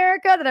anywhere in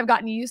America, that I've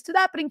gotten used to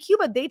that. But in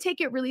Cuba, they take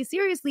it really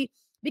seriously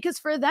because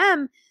for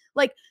them,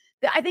 like,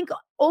 I think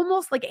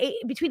almost like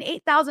between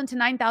 8,000 to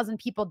 9,000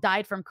 people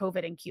died from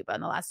COVID in Cuba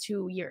in the last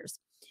 2 years.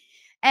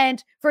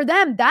 And for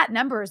them, that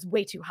number is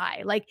way too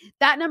high. Like,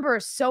 that number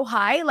is so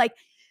high, like,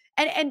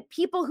 and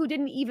people who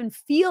didn't even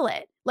feel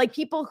it, like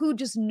people who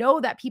just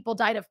know that people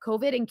died of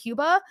COVID in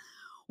Cuba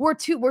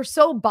were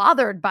so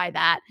bothered by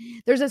that.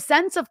 There's a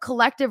sense of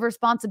collective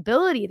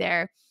responsibility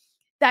there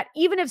that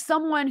even if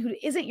someone who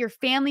isn't your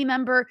family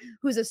member,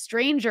 who's a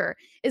stranger,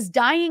 is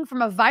dying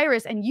from a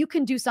virus and you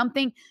can do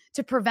something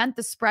to prevent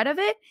the spread of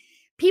it,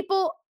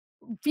 people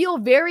feel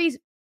very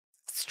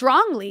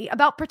strongly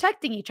about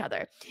protecting each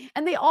other.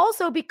 And they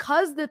also,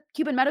 because the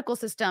Cuban medical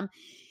system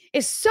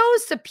is so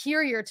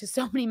superior to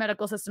so many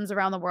medical systems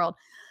around the world,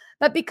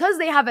 but because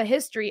they have a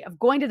history of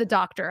going to the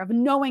doctor, of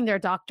knowing their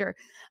doctor,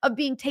 of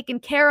being taken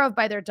care of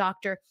by their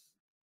doctor,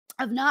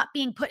 of not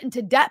being put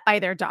into debt by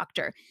their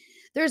doctor,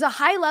 there's a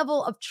high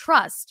level of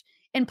trust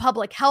in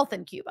public health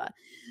in Cuba.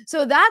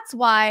 So that's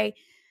why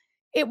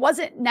it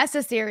wasn't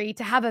necessary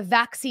to have a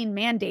vaccine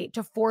mandate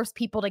to force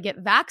people to get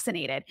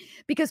vaccinated,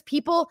 because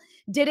people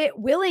did it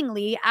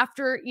willingly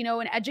after,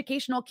 an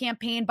educational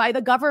campaign by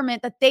the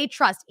government that they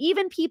trust.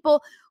 Even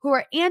people who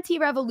are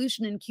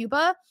anti-revolution in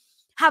Cuba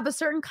have a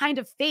certain kind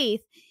of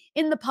faith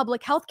in the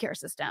public healthcare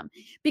system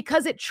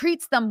because it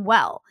treats them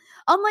well.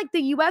 Unlike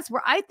the US,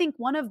 where I think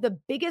one of the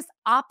biggest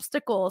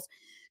obstacles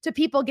to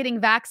people getting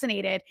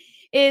vaccinated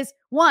is,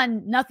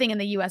 one, nothing in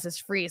the US is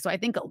free. So I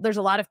think there's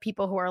a lot of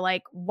people who are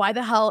like, why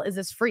the hell is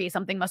this free?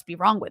 Something must be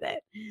wrong with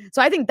it.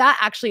 So I think that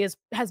actually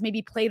has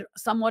maybe played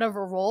somewhat of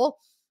a role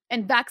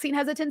in vaccine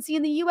hesitancy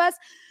in the US,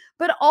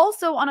 but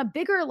also on a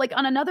bigger, like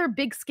on another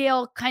big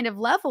scale kind of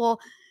level,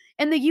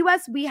 in the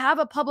US, we have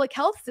a public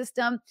health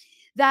system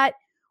that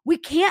we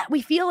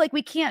feel like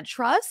we can't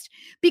trust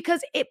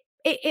because it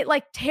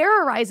like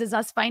terrorizes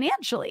us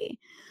financially.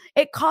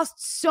 It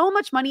costs so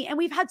much money, and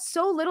we've had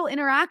so little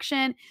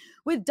interaction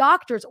with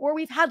doctors, or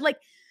we've had like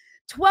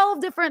 12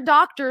 different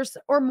doctors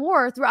or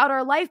more throughout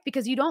our life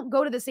because you don't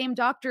go to the same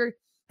doctor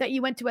that you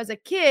went to as a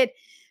kid,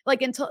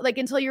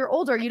 until you're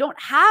older. You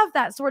don't have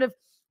that sort of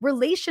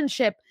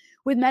relationship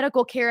with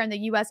medical care in the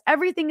US.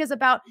 Everything is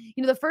about,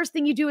 the first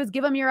thing you do is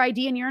give them your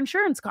ID and your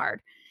insurance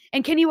card.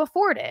 And can you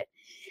afford it?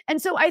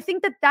 And so I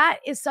think that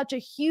is such a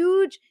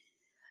huge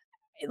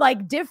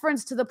like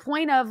difference, to the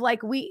point of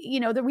like,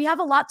 that we have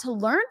a lot to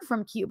learn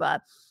from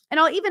Cuba. And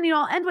I'll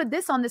end with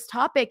this on this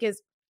topic,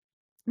 is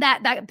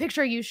that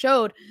picture you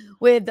showed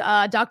with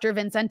Dr.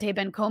 Vincente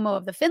Bencomo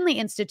of the Finley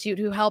Institute,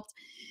 who helped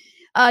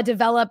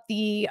develop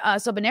the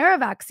Sobanera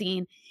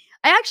vaccine.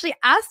 I actually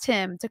asked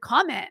him to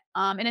comment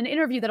in an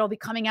interview that'll be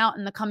coming out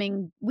in the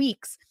coming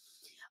weeks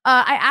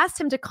I asked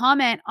him to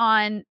comment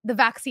on the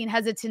vaccine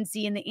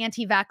hesitancy and the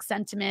anti-vax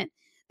sentiment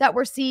that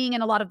we're seeing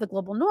in a lot of the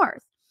global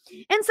north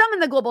and some in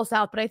the global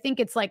south, but I think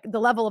it's like the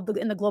level of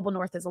in the global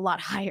north is a lot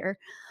higher,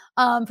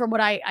 from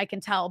what I can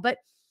tell.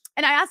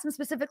 And I asked him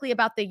specifically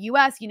about the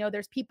US.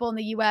 There's people in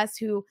the US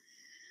who,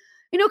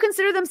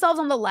 consider themselves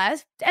on the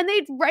left, and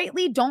they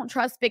rightly don't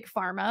trust big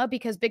pharma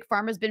because big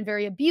pharma has been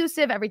very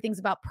abusive. Everything's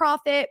about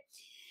profit.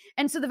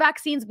 And so the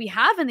vaccines we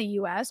have in the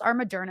US are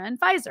Moderna and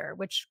Pfizer,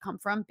 which come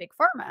from big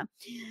pharma.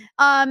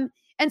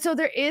 And so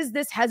there is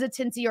this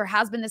hesitancy, or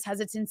has been this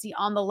hesitancy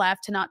on the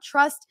left, to not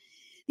trust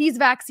these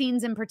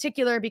vaccines in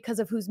particular because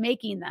of who's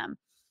making them.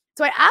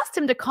 So I asked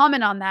him to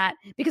comment on that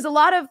because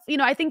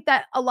I think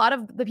that a lot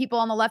of the people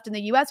on the left in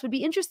the US would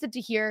be interested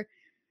to hear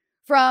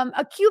from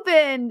a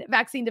Cuban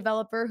vaccine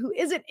developer who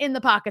isn't in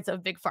the pockets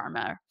of big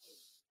pharma.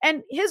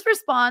 And his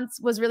response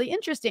was really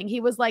interesting. He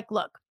was like,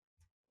 look,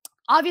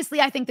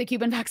 obviously, I think the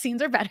Cuban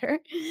vaccines are better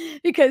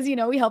because,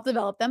 we helped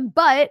develop them.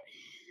 But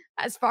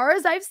as far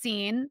as I've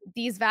seen,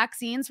 these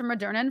vaccines from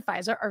Moderna and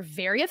Pfizer are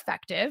very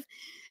effective.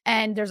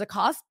 And there's a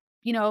cost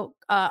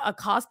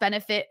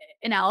benefit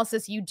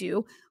analysis you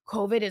do.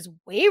 COVID is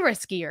way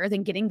riskier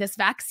than getting this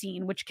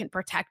vaccine, which can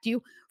protect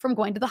you from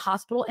going to the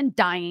hospital and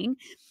dying.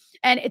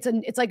 And it's a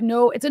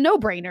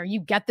no-brainer. You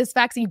get this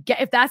vaccine.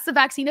 If that's the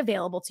vaccine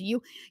available to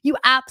you, you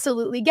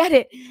absolutely get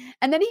it.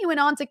 And then he went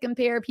on to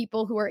compare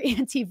people who are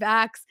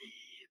anti-vax,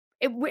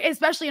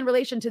 especially in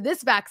relation to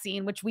this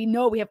vaccine, which we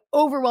know we have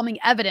overwhelming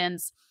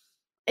evidence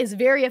is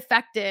very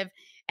effective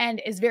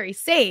and is very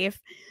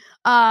safe.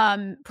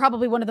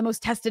 Probably one of the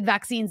most tested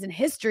vaccines in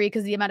history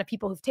because of the amount of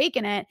people who've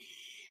taken it.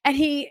 And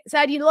he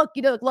said, look,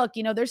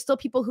 there's still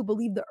people who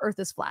believe the earth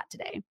is flat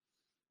today.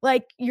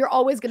 Like, you're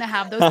always going to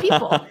have those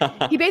people.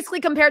 He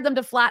basically compared them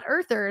to flat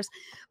earthers.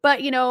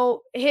 But,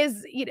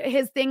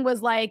 his thing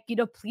was like,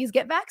 please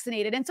get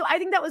vaccinated. And so I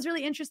think that was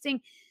really interesting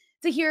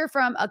to hear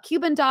from a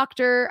Cuban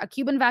doctor, a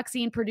Cuban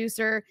vaccine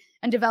producer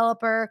and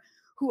developer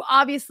who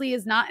obviously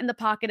is not in the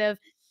pocket of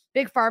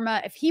big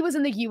pharma. If he was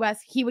in the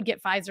US, he would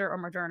get Pfizer or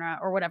Moderna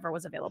or whatever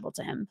was available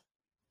to him.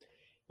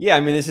 Yeah,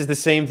 I mean, this is the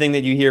same thing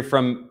that you hear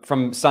from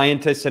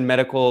scientists and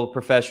medical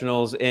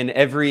professionals in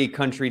every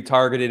country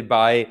targeted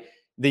by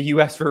the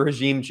US for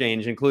regime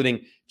change,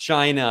 including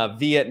China,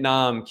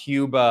 Vietnam,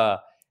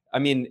 Cuba. I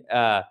mean,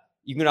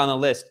 you can go down the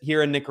list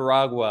here in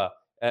Nicaragua,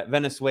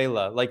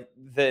 Venezuela. Like,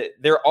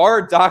 there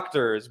are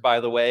doctors, by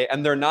the way,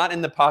 and they're not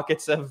in the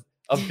pockets of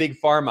big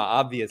pharma,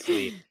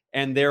 obviously.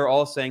 And they're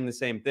all saying the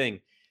same thing.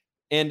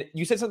 And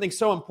you said something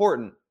so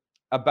important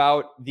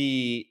about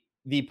the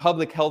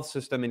public health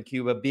system in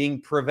Cuba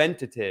being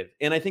preventative.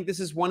 And I think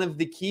this is one of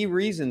the key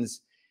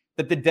reasons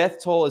that the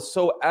death toll is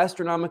so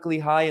astronomically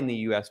high in the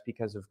US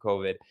because of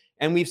COVID.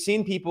 And we've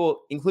seen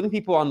people, including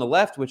people on the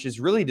left, which is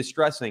really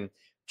distressing,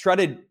 try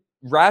to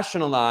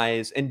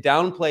rationalize and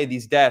downplay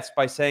these deaths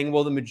by saying,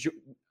 well,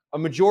 a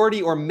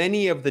majority or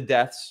many of the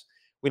deaths,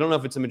 we don't know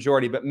if it's a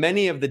majority, but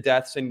many of the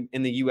deaths in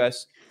the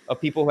US of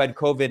people who had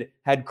COVID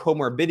had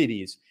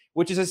comorbidities,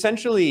 which is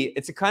essentially,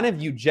 it's a kind of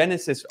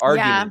eugenicist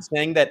argument,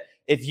 saying that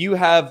if you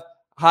have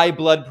high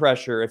blood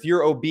pressure, if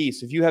you're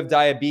obese, if you have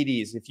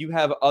diabetes, if you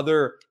have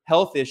other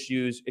health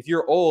issues, if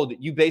you're old,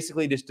 you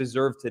basically just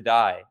deserve to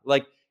die.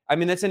 Like, I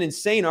mean, that's an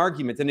insane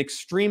argument, an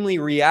extremely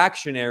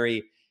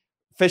reactionary,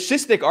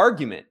 fascistic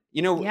argument,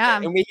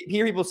 and we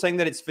hear people saying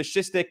that it's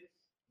fascistic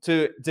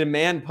to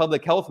demand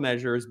public health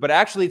measures, but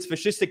actually it's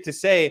fascistic to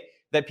say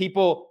that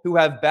people who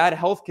have bad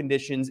health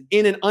conditions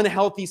in an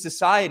unhealthy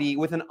society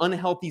with an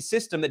unhealthy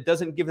system that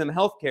doesn't give them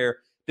health care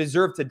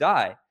deserve to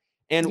die.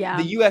 And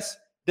the US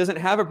doesn't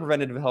have a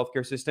preventative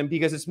healthcare system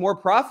because it's more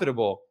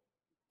profitable,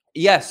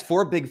 yes,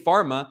 for big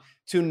pharma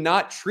to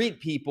not treat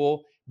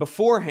people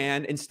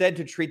beforehand, instead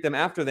to treat them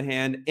after the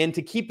hand and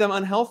to keep them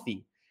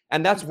unhealthy.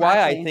 And that's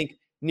why I think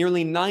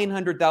nearly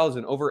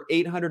 900,000, over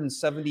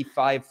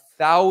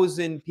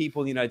 875,000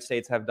 people in the United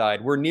States have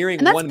died. We're nearing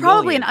 1 million.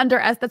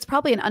 That's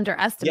probably an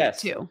underestimate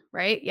too,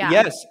 right? Yeah.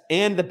 Yes.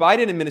 And the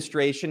Biden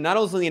administration, not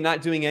only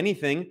not doing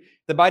anything,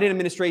 the Biden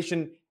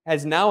administration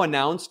has now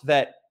announced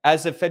that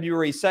as of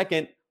February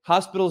 2nd,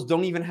 hospitals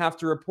don't even have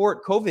to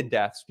report COVID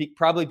deaths,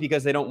 probably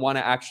because they don't want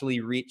to actually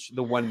reach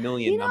the 1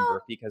 million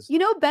number. Because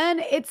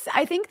Ben,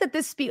 I think that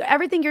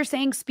everything you're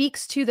saying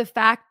speaks to the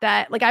fact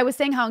that, like I was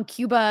saying, how in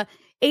Cuba,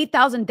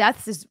 8,000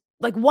 deaths is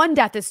like one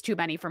death is too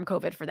many from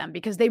COVID for them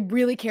because they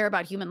really care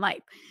about human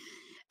life.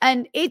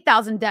 And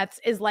 8,000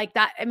 deaths is like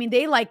that. I mean,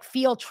 they like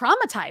feel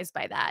traumatized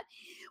by that.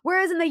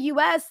 Whereas in the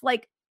US,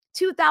 like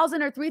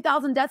 2,000 or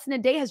 3,000 deaths in a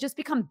day has just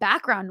become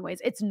background noise.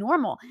 It's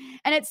normal.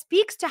 And it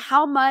speaks to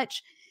how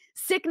much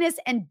sickness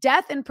and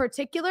death in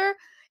particular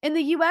in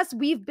the US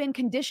we've been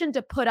conditioned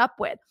to put up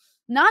with.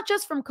 Not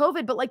just from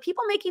COVID, but like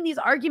people making these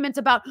arguments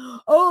about,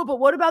 oh, but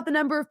what about the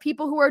number of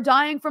people who are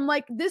dying from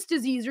like this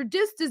disease or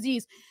this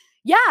disease?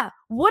 Yeah,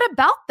 what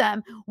about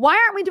them? Why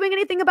aren't we doing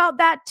anything about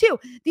that too?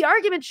 The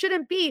argument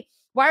shouldn't be,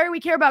 why do we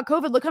care about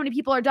COVID? Look how many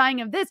people are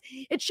dying of this.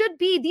 It should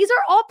be, these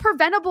are all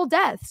preventable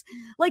deaths.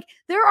 Like,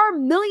 there are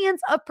millions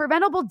of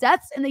preventable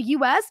deaths in the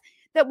US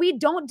that we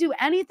don't do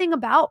anything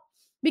about.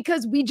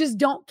 because we just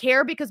don't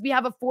care because we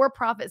have a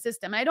for-profit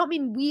system. And I don't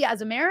mean we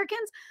as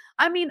Americans,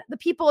 I mean the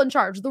people in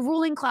charge, the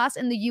ruling class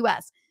in the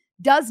US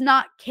does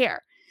not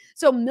care.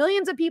 So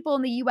millions of people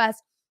in the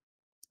US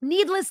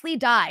needlessly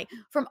die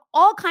from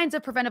all kinds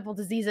of preventable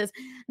diseases,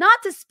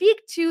 not to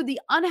speak to the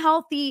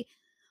unhealthy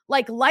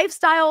like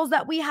lifestyles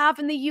that we have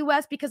in the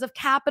US because of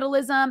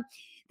capitalism,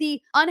 the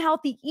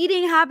unhealthy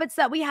eating habits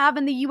that we have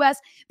in the US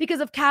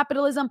because of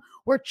capitalism,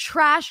 where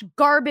trash,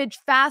 garbage,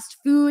 fast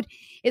food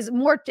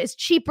is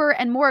cheaper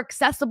and more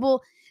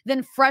accessible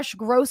than fresh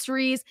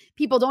groceries.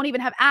 People don't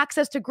even have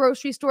access to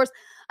grocery stores.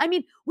 I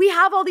mean, we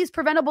have all these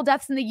preventable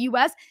deaths in the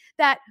US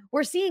that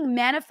we're seeing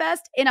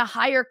manifest in a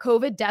higher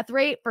COVID death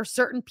rate for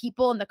certain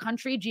people in the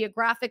country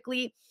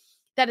geographically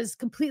that is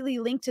completely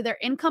linked to their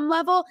income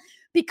level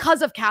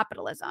because of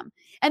capitalism.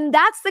 And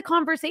that's the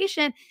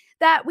conversation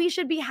that we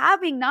should be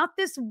having, not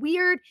this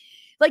weird,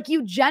 like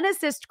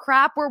eugenicist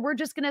crap where we're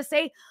just going to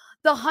say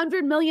the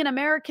 100 million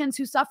Americans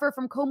who suffer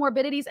from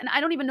comorbidities. And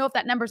I don't even know if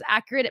that number is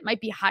accurate. It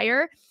might be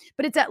higher,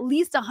 but it's at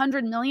least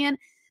 100 million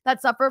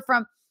that suffer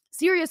from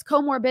serious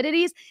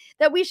comorbidities,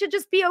 that we should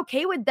just be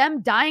okay with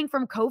them dying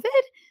from COVID.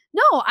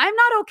 No, I'm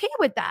not okay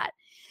with that.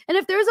 And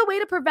if there's a way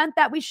to prevent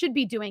that, we should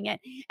be doing it.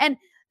 And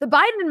the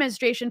Biden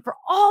administration, for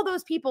all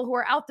those people who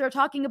are out there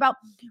talking about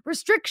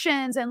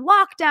restrictions and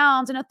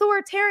lockdowns and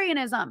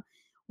authoritarianism,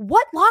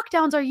 what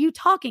lockdowns are you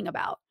talking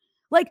about?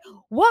 Like,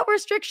 what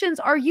restrictions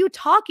are you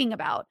talking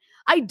about?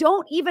 I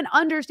don't even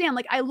understand.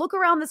 Like, I look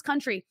around this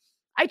country,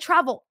 I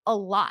travel a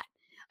lot.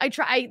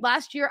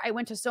 Last year, I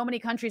went to so many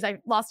countries, I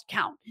lost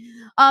count.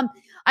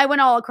 I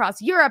went all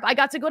across Europe. I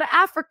got to go to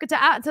Africa,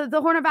 to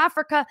the Horn of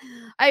Africa.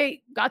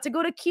 I got to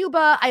go to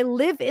Cuba. I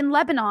live in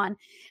Lebanon.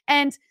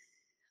 And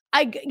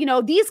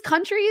these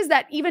countries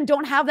that even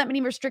don't have that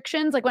many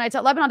restrictions, like when I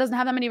tell Lebanon doesn't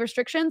have that many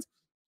restrictions,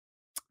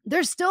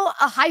 there's still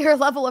a higher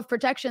level of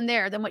protection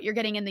there than what you're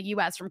getting in the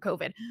US from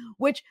COVID,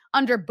 which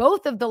under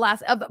both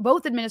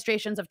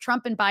administrations of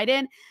Trump and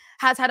Biden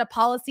has had a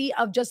policy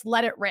of just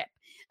let it rip.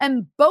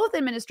 And both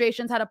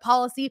administrations had a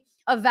policy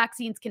of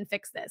vaccines can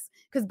fix this,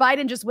 because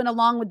Biden just went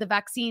along with the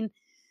vaccine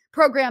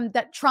program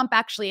that Trump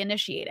actually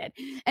initiated.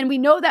 And we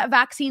know that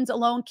vaccines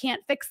alone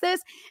can't fix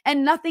this,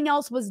 and nothing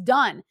else was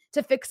done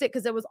to fix it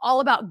because it was all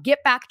about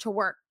get back to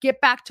work,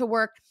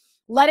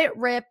 let it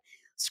rip,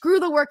 screw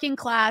the working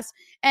class,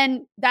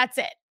 and that's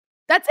it.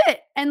 That's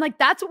it. And like,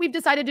 that's what we've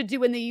decided to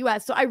do in the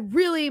US. So I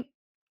really,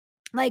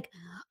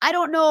 I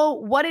don't know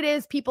what it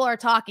is people are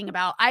talking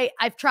about.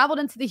 I've traveled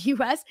into the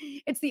US.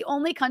 It's the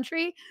only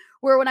country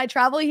where when I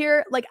travel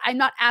here, like, I'm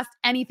not asked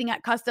anything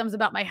at customs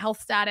about my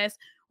health status,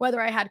 whether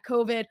I had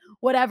COVID,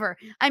 whatever.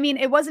 I mean,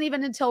 it wasn't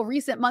even until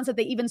recent months that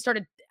they even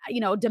started,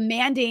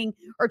 demanding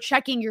or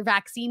checking your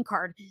vaccine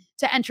card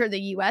to enter the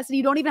US. And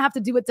you don't even have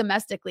to do it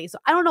domestically. So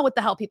I don't know what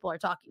the hell people are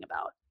talking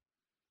about.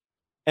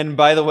 And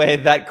by the way,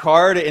 that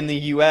card in the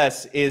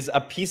US is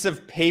a piece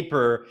of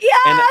paper.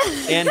 Yeah.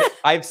 And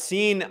I've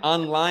seen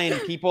online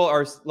people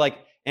are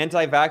like,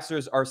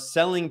 anti-vaxxers are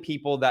selling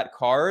people that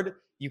card.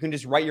 You can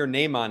just write your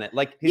name on it.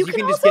 Like, you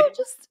can also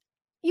just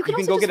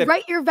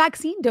write your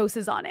vaccine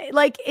doses on it.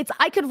 Like,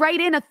 I could write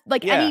in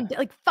any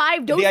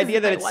 5 doses. The idea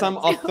that it's some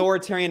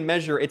authoritarian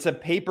measure, it's a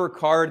paper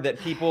card that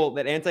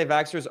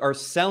anti-vaxxers are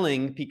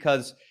selling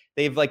because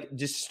they've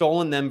just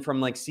stolen them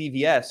from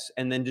CVS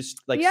and then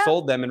just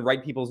sold them and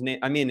write people's name.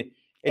 I mean,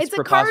 it's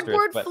a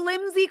cardboard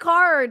flimsy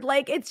card.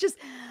 Like, it's just,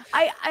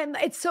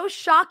 it's so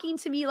shocking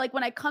to me. Like,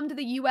 when I come to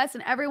the US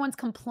and everyone's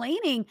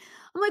complaining,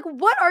 I'm like,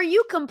 what are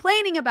you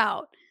complaining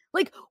about?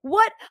 Like,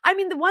 what? I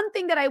mean, the one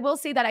thing that I will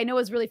say that I know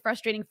is really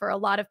frustrating for a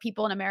lot of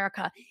people in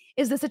America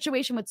is the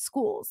situation with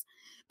schools.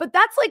 But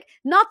that's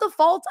not the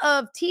fault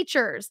of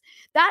teachers.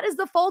 That is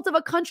the fault of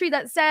a country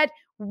that said,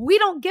 we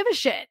don't give a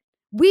shit.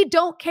 We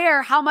don't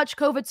care how much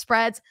COVID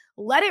spreads.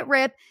 Let it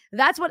rip.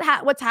 That's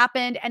what's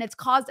happened. And it's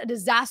caused a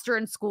disaster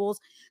in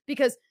schools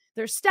because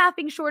there's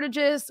staffing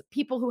shortages,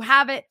 people who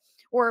have it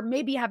or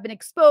maybe have been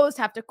exposed,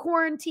 have to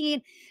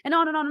quarantine, and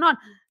on and on and on.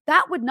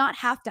 That would not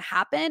have to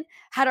happen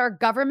had our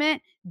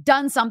government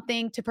done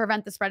something to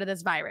prevent the spread of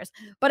this virus.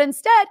 But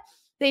instead,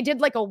 they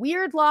did a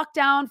weird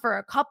lockdown for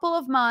a couple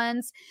of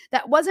months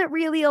that wasn't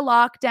really a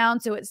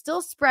lockdown, so it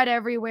still spread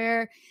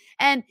everywhere.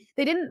 And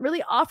they didn't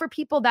really offer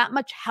people that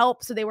much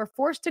help, so they were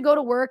forced to go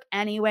to work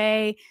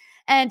anyway.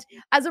 And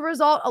as a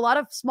result, a lot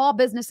of small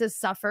businesses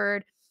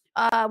suffered,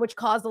 which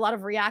caused a lot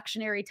of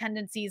reactionary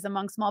tendencies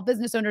among small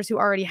business owners who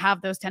already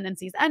have those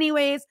tendencies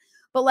anyways.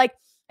 But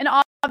and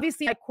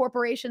obviously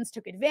corporations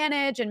took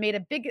advantage and made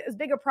as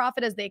big a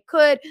profit as they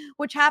could,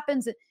 which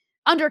happens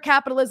under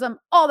capitalism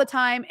all the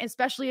time,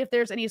 especially if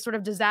there's any sort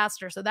of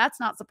disaster. So that's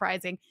not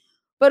surprising.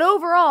 But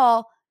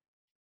overall,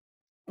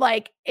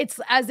 it's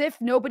as if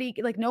no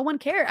one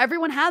cared.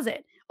 Everyone has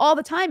it all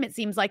the time, it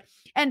seems like.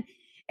 And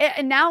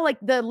now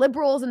the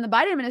liberals in the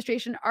Biden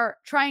administration are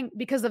trying,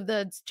 because of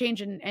the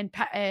change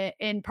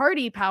in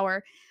party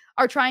power,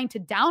 are trying to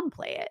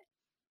downplay it.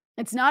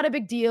 It's not a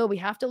big deal. We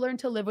have to learn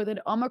to live with it.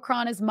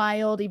 Omicron is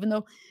mild, even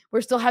though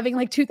we're still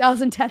having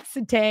 2,000 deaths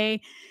a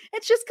day.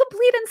 It's just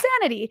complete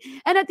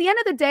insanity. And at the end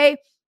of the day,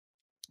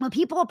 what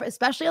people,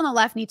 especially on the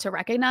left, need to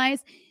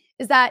recognize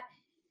is that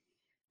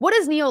what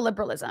is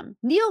neoliberalism?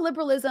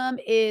 Neoliberalism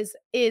is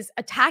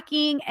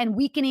attacking and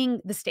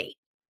weakening the state,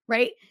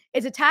 right?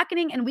 It's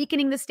attacking and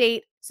weakening the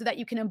state so that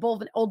you can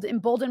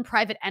embolden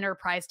private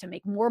enterprise to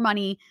make more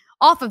money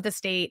off of the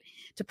state,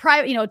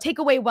 to take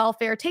away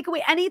welfare, take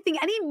away anything,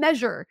 any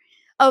measure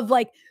of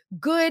like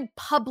good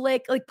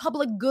public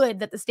good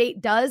that the state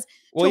does.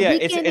 Well, to yeah,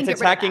 weaken and get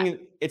rid of that.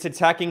 it's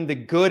attacking the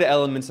good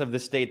elements of the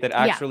state that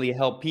Yeah. actually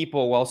help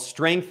people while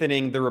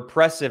strengthening the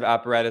repressive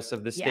apparatus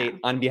of the Yeah. state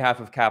on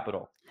behalf of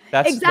capital.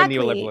 That's Exactly.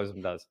 what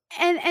neoliberalism does.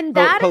 And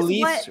that is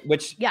Police,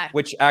 what,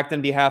 which act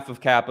on behalf of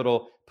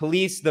capital,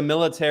 police, the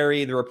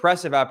military, the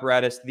repressive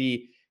apparatus,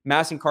 the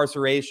mass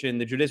incarceration,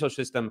 the judicial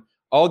system,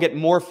 all get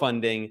more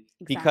funding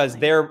because Exactly.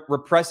 they're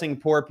repressing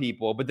poor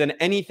people. But then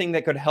anything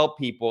that could help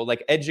people,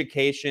 like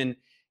education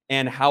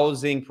and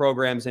housing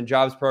programs and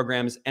jobs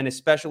programs, and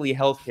especially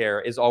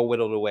healthcare, is all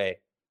whittled away.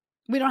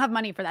 We don't have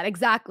money for that.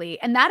 Exactly.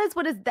 And that is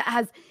what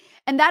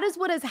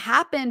has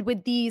happened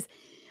with these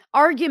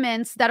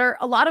arguments that are,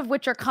 a lot of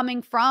which are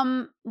coming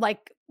from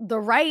like the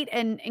right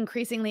and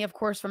increasingly, of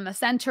course, from the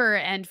center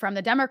and from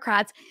the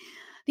Democrats.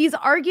 These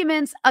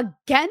arguments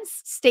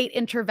against state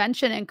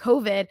intervention in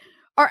COVID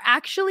are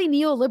actually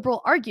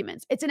neoliberal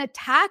arguments. It's an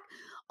attack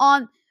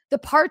on the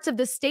parts of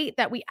the state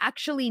that we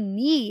actually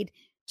need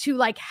to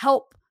like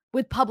help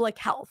with public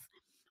health.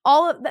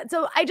 All of that.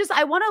 So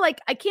I want to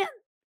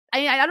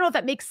I don't know if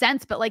that makes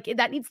sense, but like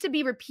that needs to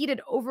be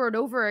repeated over and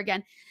over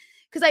again.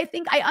 Because I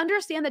think I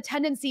understand the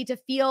tendency to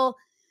feel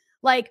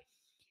like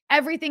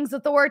everything's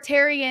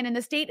authoritarian and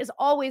the state is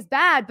always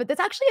bad, but that's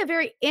actually a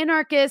very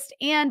anarchist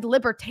and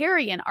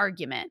libertarian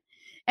argument.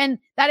 And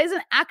that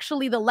isn't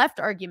actually the left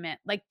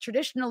argument. Like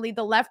traditionally,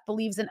 the left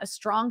believes in a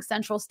strong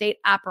central state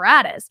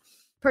apparatus,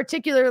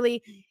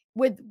 particularly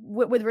with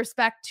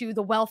respect to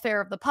the welfare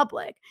of the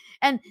public.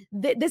 And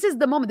this is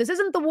the moment. This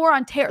isn't the war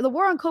on terror. The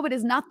war on COVID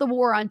is not the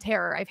war on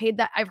terror.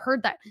 I've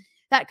heard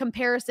that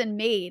comparison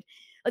made.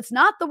 It's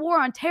not the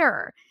war on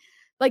terror.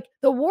 Like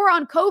the war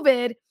on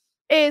COVID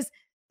is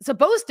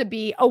supposed to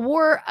be a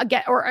war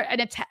again, or an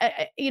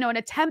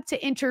attempt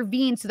to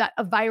intervene so that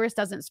a virus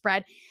doesn't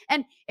spread.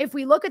 And if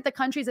we look at the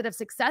countries that have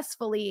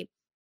successfully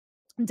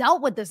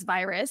dealt with this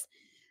virus,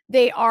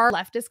 they are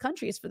leftist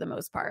countries for the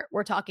most part.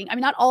 We're talking, I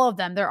mean, not all of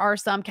them. There are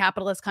some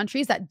capitalist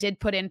countries that did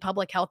put in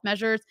public health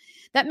measures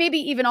that maybe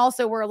even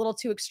also were a little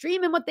too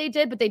extreme in what they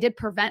did, but they did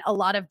prevent a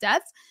lot of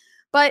deaths.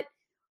 But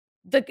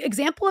the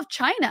example of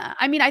China,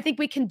 I mean, I think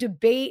we can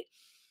debate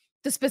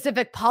the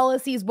specific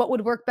policies, what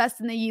would work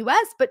best in the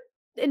US, but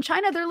in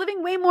China, they're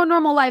living way more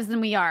normal lives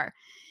than we are.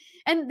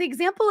 And the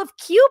example of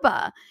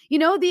Cuba,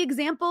 the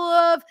example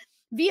of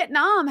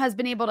Vietnam has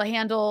been able to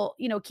handle,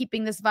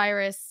 keeping this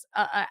virus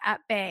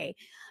at bay,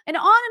 and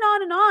on and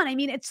on and on. I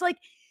mean, it's like,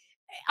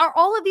 are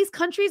all of these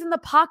countries in the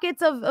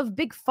pockets of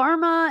big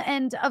pharma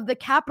and of the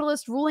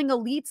capitalist ruling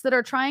elites that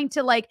are trying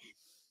to like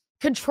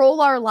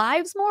control our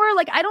lives more?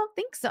 Like, I don't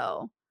think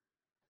so.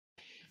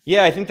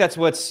 Yeah, I think that's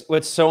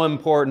what's so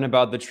important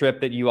about the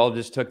trip that you all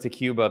just took to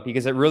Cuba,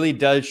 because it really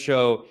does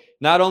show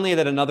not only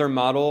that another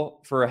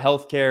model for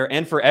healthcare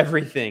and for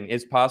everything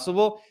is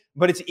possible,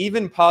 but it's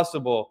even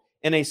possible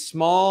in a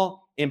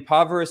small,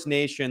 impoverished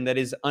nation that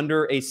is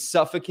under a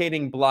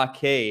suffocating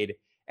blockade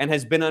and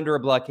has been under a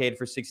blockade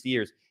for 60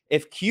 years.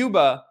 If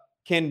Cuba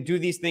can do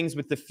these things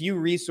with the few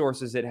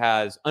resources it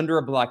has under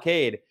a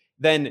blockade,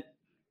 then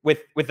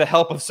with the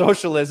help of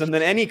socialism,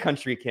 then any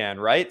country can,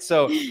 right?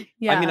 So,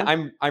 yeah. I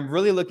mean, I'm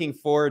really looking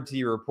forward to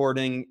your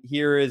reporting.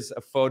 Here is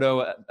a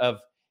photo of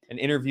an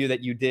interview that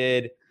you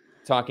did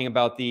talking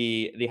about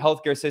the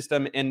healthcare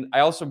system. And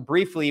I also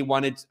briefly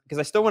wanted, because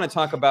I still want to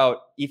talk about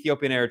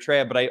Ethiopia and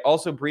Eritrea, but I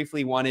also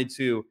briefly wanted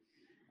to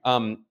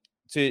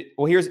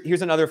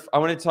here's another, I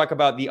wanted to talk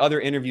about the other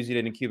interviews you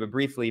did in Cuba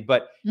briefly,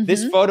 but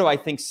this photo I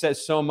think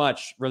says so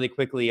much really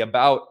quickly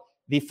about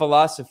the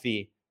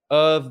philosophy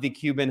of the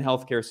Cuban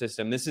healthcare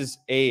system. This is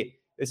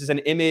an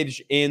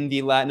image in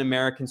the Latin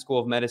American School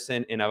of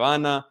Medicine in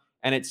Havana,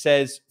 and it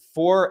says,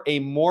 "For a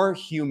more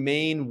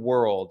humane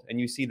world." And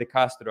you see the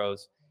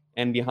Castros,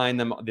 and behind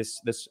them this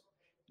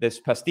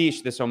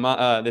pastiche, this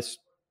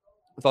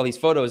with all these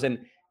photos.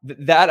 And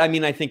that, I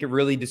mean, I think it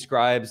really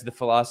describes the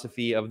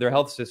philosophy of their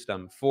health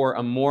system, for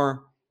a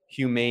more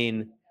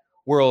humane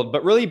world.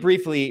 But really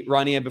briefly,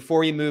 Rania, before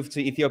we move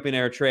to Ethiopia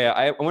and Eritrea,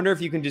 I wonder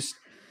if you can just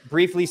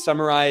briefly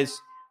summarize.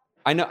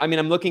 I know. I mean,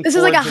 I'm looking. This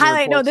is like a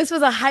highlight. No, this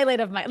was a highlight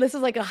of my. This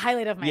is like a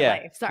highlight of my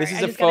life. Sorry, this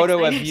is a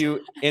photo of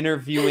you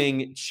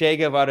interviewing Che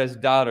Guevara's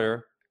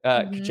daughter,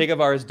 Che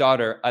Guevara's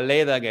daughter,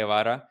 Aleda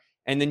Guevara,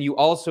 and then you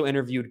also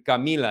interviewed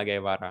Camila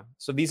Guevara.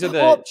 So these are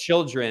the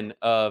children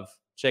of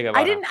Che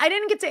Guevara. I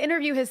didn't get to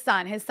interview his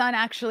son. His son,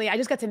 actually, I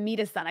just got to meet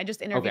his son. I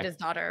just interviewed his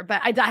daughter,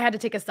 but I had to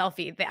take a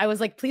selfie. I was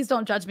like, please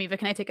don't judge me, but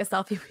can I take a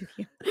selfie with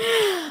you?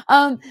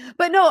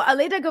 But no,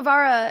 Aleda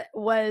Guevara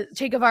was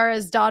Che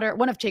Guevara's daughter.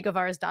 One of Che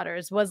Guevara's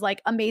daughters was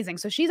like amazing.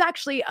 So she's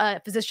actually a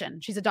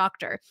physician. She's a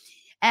doctor,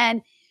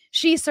 and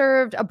she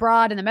served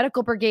abroad in the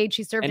medical brigade.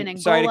 She served in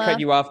Angola. Sorry to cut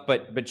you off,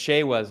 but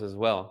Che was as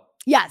well.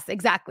 Yes,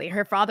 exactly.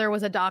 Her father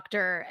was a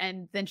doctor,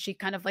 and then she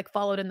kind of like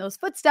followed in those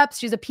footsteps.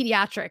 She's a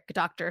pediatric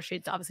doctor.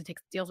 She obviously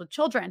deals with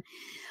children.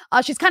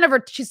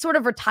 She's sort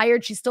of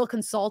retired. She still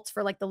consults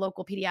for like the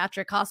local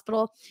pediatric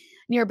hospital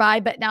nearby,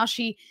 but now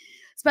she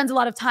spends a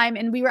lot of time.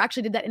 And we were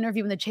actually did that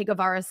interview in the Che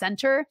Guevara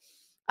Center,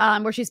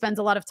 where she spends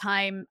a lot of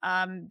time.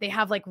 They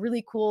have like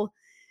really cool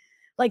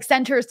like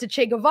centers to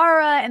Che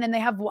Guevara. And then they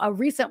have a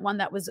recent one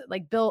that was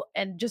like built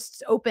and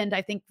just opened,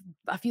 I think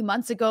a few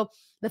months ago,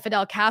 the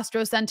Fidel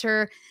Castro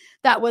Center.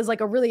 That was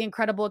like a really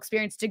incredible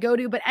experience to go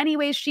to. But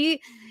anyway, she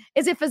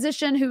is a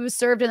physician who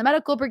served in the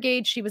medical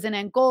brigade. She was in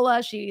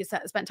Angola. She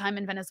spent time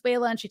in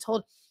Venezuela, and she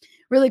told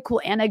really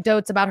cool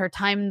anecdotes about her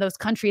time in those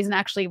countries. And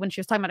actually, when she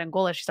was talking about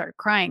Angola, she started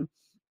crying.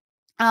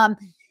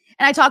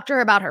 And I talked to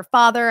her about her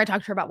father. I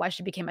talked to her about why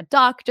she became a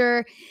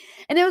doctor.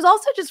 And it was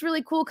also just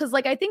really cool because,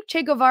 like, I think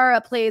Che Guevara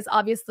plays,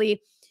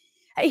 obviously,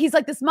 he's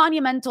like this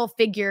monumental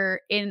figure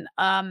in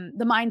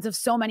the minds of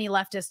so many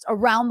leftists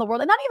around the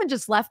world. And not even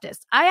just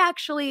leftists.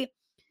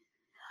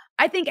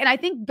 I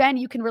think, Ben,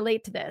 you can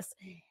relate to this.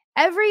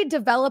 Every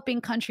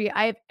developing country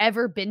I've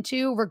ever been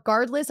to,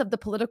 regardless of the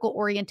political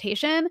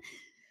orientation,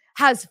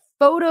 has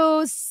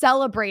photos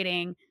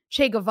celebrating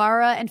Che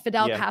Guevara and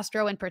Fidel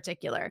Castro in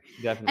particular.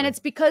 Definitely. And it's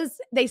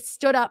because they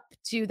stood up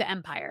to the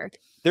empire.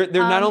 They're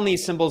not only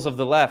symbols of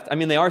the left. I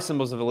mean, they are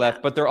symbols of the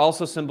left, but they're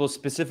also symbols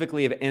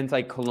specifically of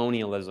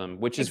anti-colonialism,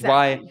 which is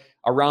why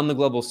around the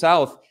global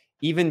South,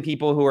 even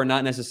people who are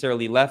not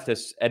necessarily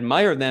leftists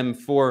admire them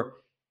for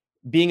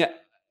being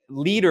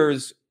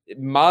leaders,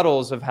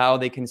 models of how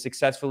they can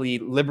successfully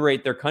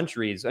liberate their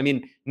countries. I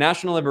mean,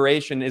 national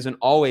liberation isn't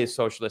always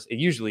socialist. It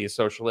usually is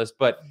socialist,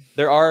 but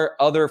there are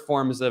other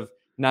forms of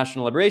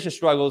national liberation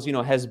struggles,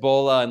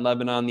 Hezbollah in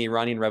Lebanon, the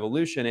Iranian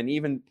Revolution, and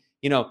even,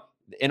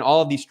 in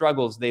all of these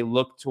struggles, they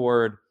look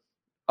toward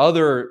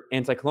other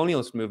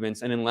anti-colonialist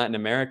movements. And in Latin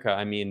America,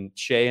 I mean,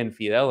 Che and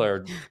Fidel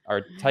are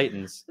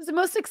titans. It was the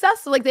most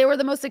successful. Like, they were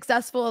the most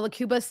successful. The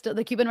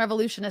Cuban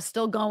Revolution is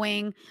still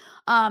going.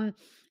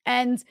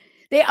 And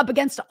they up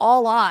against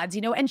all odds,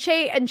 and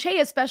Che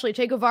especially,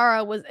 Che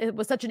Guevara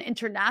was such an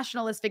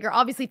internationalist figure.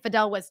 Obviously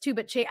Fidel was too,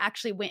 but Che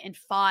actually went and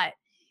fought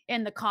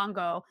in the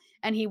Congo,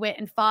 and he went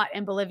and fought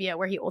in Bolivia,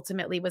 where he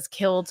ultimately was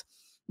killed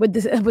with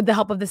the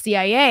help of the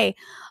CIA.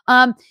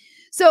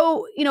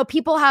 So,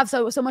 people have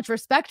so much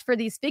respect for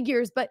these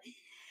figures, but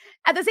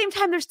at the same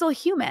time, they're still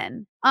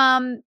human.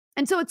 And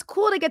so it's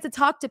cool to get to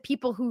talk to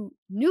people who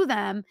knew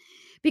them,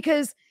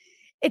 because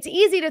it's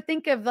easy to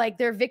think of like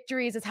their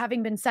victories as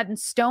having been set in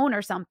stone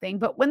or something,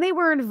 but when they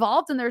were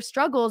involved in their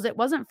struggles, it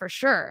wasn't for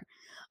sure.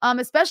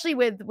 Especially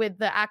with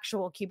the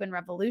actual Cuban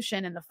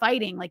Revolution and the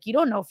fighting, like, you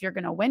don't know if you're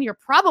going to win. You're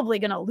probably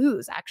going to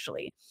lose.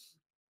 Actually,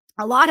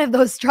 a lot of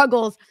those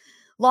struggles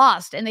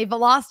lost, and they've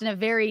lost in a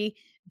very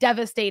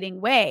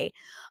devastating way.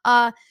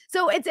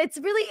 So it's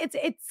really,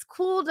 it's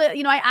cool to,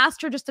 I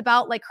asked her just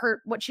about like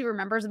what she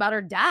remembers about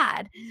her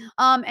dad.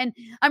 And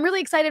I'm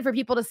really excited for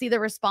people to see the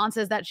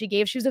responses that she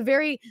gave. She was a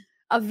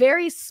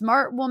very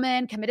smart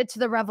woman, committed to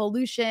the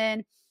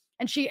revolution.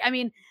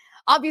 And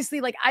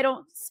obviously, like, I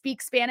don't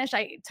speak Spanish.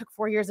 I took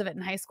 4 years of it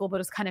in high school, but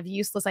it's kind of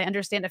useless. I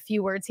understand a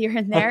few words here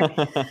and there.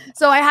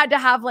 So I had to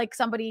have like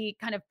somebody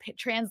kind of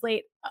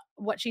translate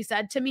what she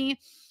said to me.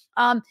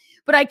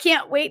 But I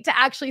can't wait to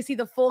actually see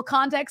the full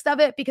context of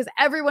it, because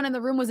everyone in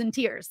the room was in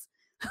tears.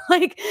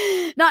 Like,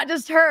 not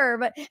just her,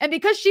 and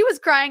because she was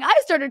crying, I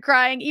started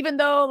crying, even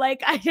though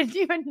like I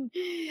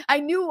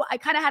knew, I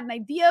kind of had an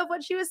idea of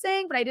what she was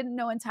saying, but I didn't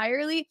know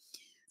entirely.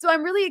 So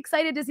I'm really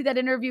excited to see that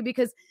interview,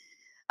 because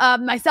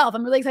I'm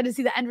really excited to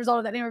see the end result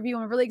of that interview.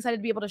 I'm really excited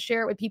to be able to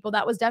share it with people.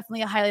 That was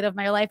definitely a highlight of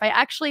my life.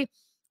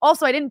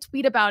 I didn't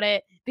tweet about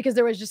it because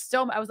there was just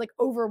I was like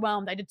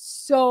overwhelmed. I did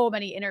so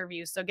many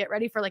interviews. So get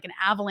ready for like an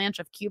avalanche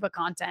of Cuba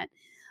content.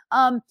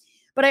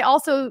 But I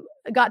also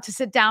got to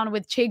sit down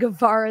with Che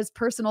Guevara's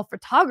personal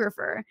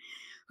photographer,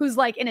 who's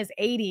like in his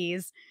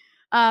 80s.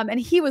 And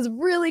he was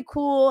really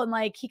cool. And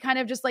like, he kind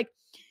of just like,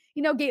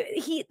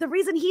 the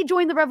reason he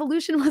joined the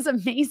revolution was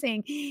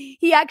amazing.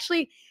 The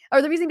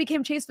reason he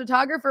became Che's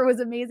photographer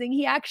was amazing.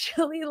 He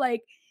actually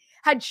like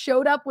had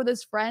showed up with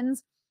his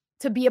friends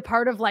to be a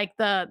part of like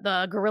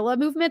the guerrilla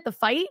movement, the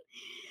fight.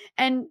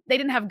 And they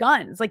didn't have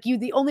guns. Like,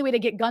 the only way to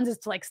get guns is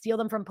to like steal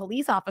them from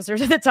police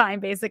officers at the time,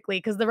 basically,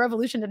 because the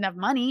revolution didn't have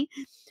money.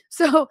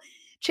 So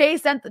Che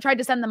tried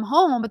to send them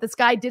home, but this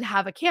guy did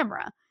have a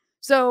camera.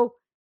 So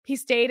he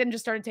stayed and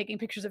just started taking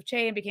pictures of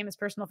Che and became his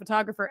personal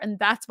photographer. And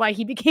that's why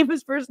he became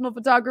his personal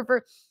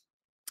photographer.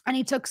 And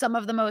he took some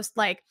of the most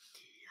like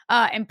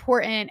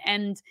important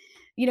and,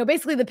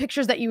 basically the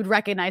pictures that you would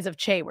recognize of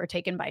Che were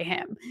taken by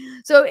him.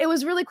 So it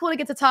was really cool to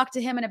get to talk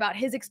to him and about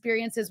his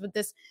experiences with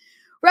this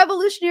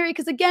revolutionary,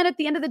 because again, at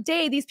the end of the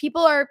day, these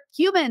people are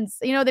humans.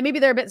 Maybe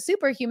they're a bit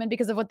superhuman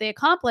because of what they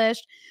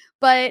accomplished,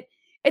 but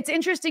it's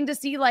interesting to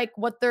see like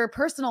what their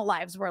personal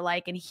lives were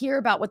like and hear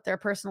about what their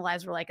personal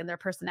lives were like and their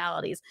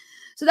personalities.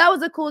 So that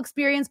was a cool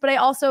experience. But I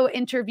also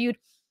interviewed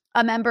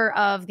a member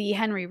of the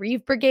Henry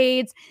Reeve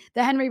Brigades.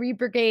 The Henry Reeve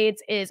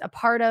Brigades is a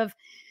part of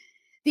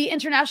the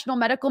international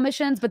medical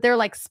missions, but they're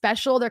like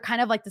special. They're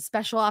kind of like the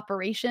special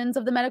operations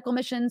of the medical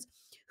missions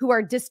who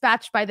are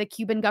dispatched by the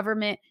Cuban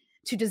government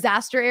to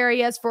disaster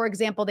areas. For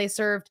example, they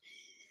served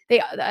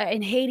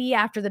in Haiti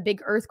after the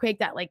big earthquake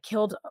that like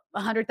killed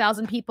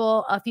 100,000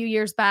 people a few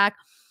years back.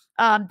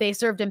 They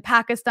served in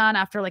Pakistan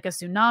after like a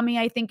tsunami,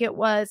 I think it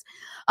was.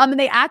 And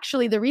they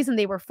actually, the reason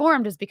they were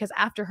formed is because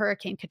after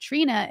Hurricane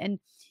Katrina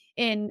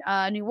in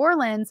New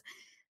Orleans,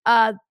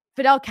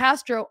 Fidel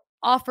Castro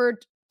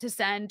offered to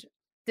send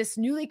this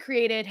newly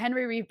created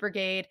Henry Reeve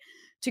Brigade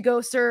to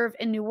go serve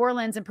in New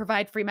Orleans and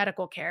provide free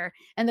medical care.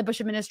 And the Bush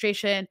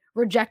administration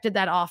rejected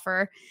that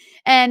offer.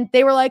 And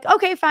they were like,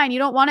 okay, fine, you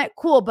don't want it?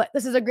 Cool, but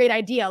this is a great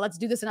idea. Let's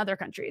do this in other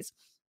countries.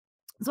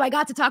 So I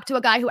got to talk to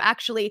a guy who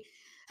actually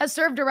has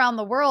served around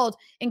the world,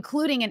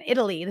 including in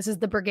Italy. This is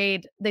the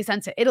brigade they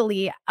sent to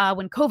Italy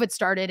when COVID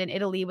started, and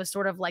Italy was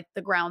sort of like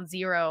the ground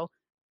zero,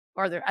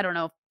 or I don't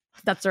know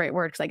if that's the right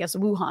word, because I guess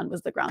Wuhan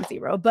was the ground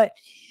zero, but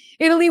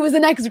Italy was the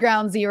next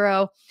ground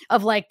zero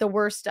of like the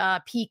worst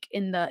peak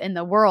in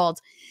the world.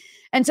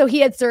 And so he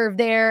had served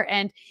there,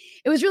 and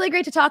it was really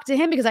great to talk to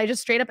him because I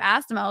just straight up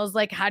asked him, I was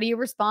like, how do you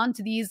respond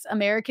to these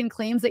American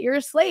claims that you're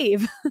a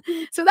slave?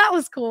 So that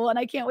was cool. And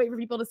I can't wait for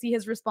people to see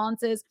his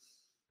responses.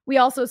 We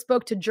also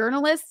spoke to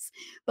journalists.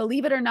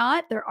 Believe it or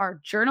not, there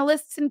are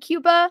journalists in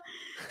Cuba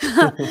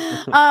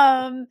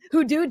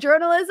who do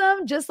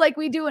journalism just like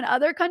we do in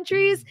other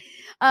countries.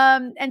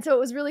 And so it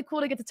was really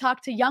cool to get to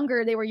talk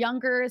to they were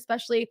younger,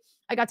 especially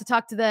I got to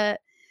talk to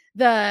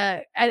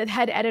the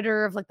head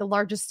editor of like the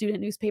largest student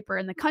newspaper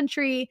in the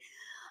country.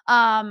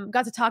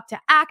 Got to talk to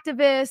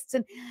activists,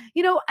 and,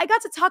 I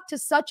got to talk to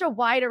such a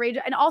wide range,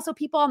 and also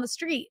people on the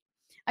street.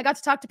 I got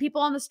to talk to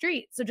people on the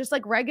street. So just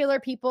like regular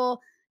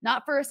people,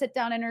 not for a sit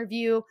down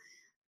interview,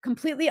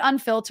 completely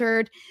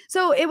unfiltered.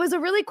 So it was a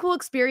really cool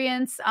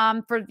experience.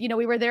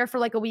 We were there for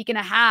like a week and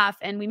a half,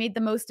 and we made the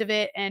most of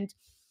it. And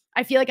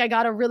I feel like I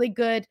got a really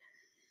good,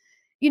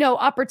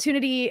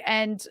 opportunity.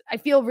 And I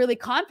feel really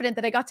confident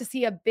that I got to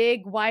see a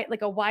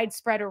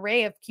widespread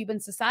array of Cuban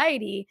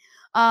society,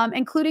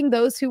 including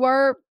those who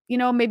are,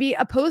 maybe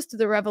opposed to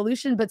the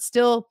revolution, but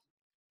still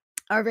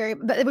are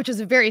which is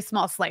a very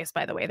small slice,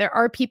 by the way. There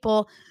are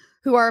people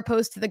who are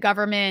opposed to the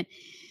government.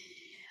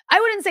 I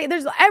wouldn't say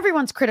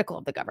everyone's critical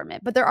of the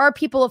government, but there are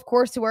people, of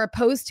course, who are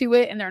opposed to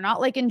it, and they're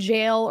not like in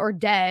jail or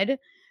dead.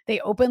 They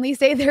openly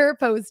say they're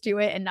opposed to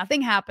it and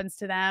nothing happens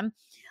to them.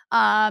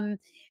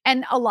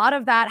 And a lot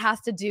of that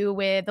has to do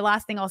with, the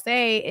last thing I'll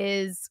say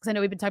is, because I know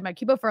we've been talking about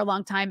Cuba for a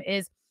long time,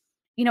 is,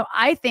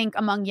 I think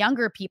among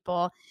younger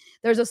people,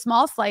 there's a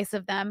small slice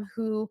of them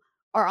who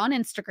are on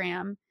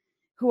Instagram,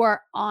 who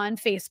are on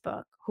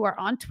Facebook, who are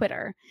on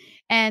Twitter.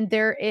 And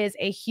there is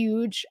a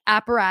huge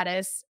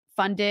apparatus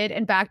funded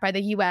and backed by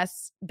the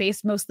US,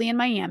 based mostly in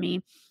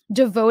Miami,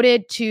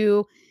 devoted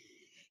to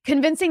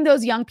convincing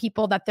those young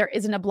people that there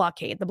isn't a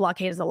blockade. The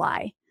blockade is a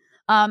lie.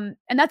 And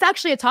that's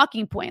actually a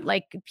talking point.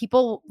 Like,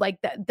 people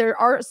like that. There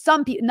are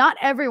some people, not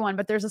everyone,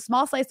 but there's a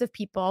small slice of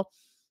people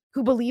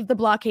who believe the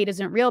blockade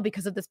isn't real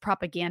because of this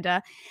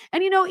propaganda.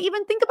 And,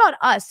 even think about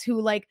us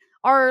who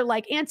are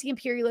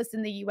anti-imperialists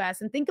in the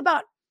US, and think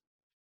about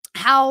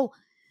how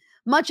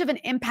much of an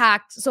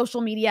impact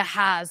social media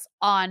has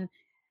on,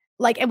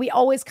 and we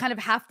always kind of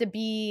have to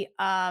be,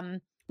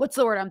 what's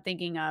the word I'm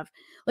thinking of?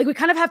 We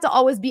kind of have to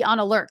always be on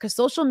alert, because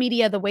social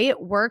media, the way it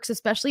works,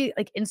 especially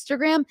like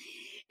Instagram,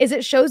 is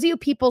it shows you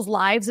people's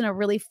lives in a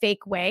really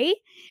fake way.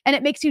 And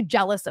it makes you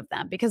jealous of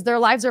them because their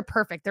lives are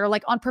perfect. They're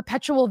like on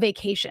perpetual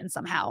vacation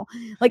somehow.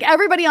 Like,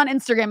 everybody on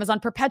Instagram is on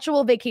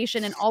perpetual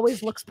vacation and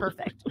always looks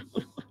perfect.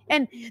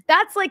 And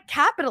that's like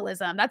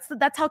capitalism.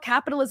 That's how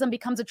capitalism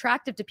becomes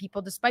attractive to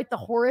people, despite the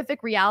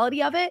horrific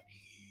reality of it.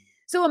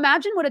 So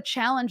imagine what a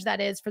challenge that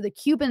is for the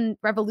Cuban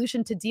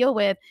revolution to deal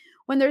with,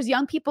 when there's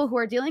young people who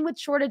are dealing with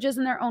shortages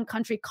in their own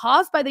country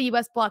caused by the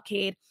US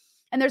blockade.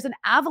 And there's an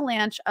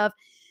avalanche of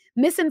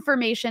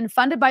misinformation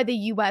funded by the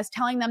US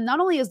telling them, not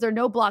only is there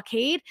no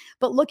blockade,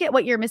 but look at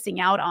what you're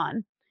missing out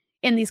on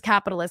in these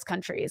capitalist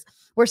countries,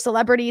 where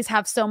celebrities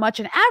have so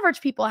much and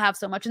average people have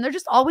so much, and they're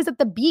just always at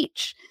the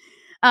beach.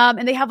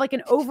 And they have like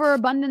an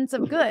overabundance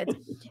of goods.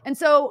 And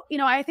so,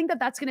 I think that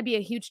that's going to be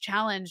a huge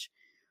challenge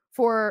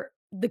for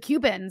the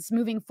Cubans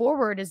moving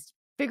forward, is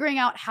figuring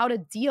out how to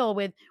deal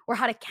with, or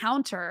how to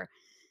counter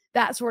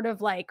that sort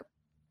of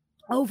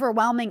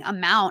overwhelming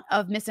amount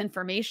of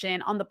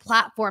misinformation on the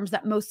platforms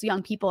that most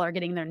young people are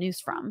getting their news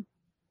from.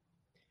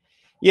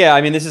 Yeah,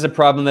 I mean, this is a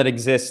problem that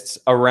exists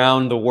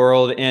around the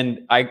world.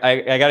 And I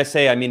got to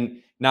say, I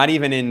mean, not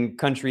even in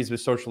countries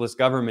with socialist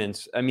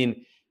governments. I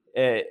mean,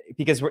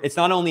 because it's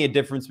not only a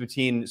difference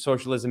between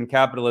socialism and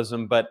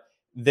capitalism, but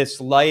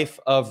this life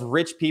of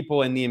rich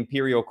people in the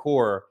imperial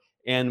core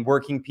and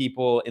working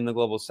people in the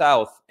global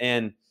south.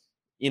 And,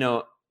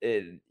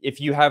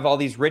 if you have all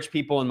these rich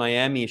people in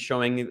Miami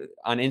showing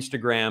on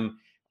Instagram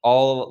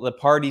all the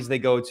parties they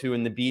go to,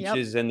 and the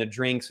beaches, and the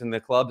drinks and the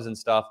clubs and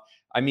stuff,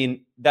 I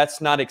mean, that's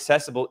not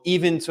accessible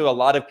even to a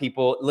lot of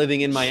people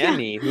living in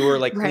Miami who are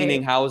like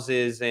cleaning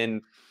houses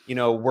and,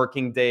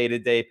 working day to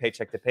day,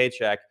 paycheck to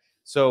paycheck.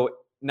 So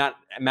not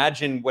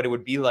imagine what it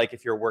would be like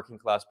if you're a working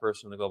class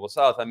person in the global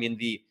south. I mean,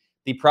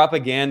 the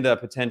propaganda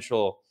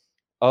potential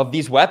of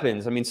these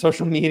weapons. I mean,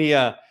 social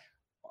media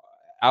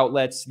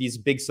outlets, these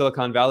big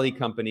Silicon Valley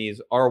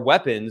companies are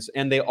weapons,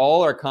 and they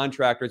all are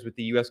contractors with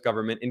the US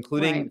government,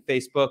 including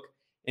Facebook,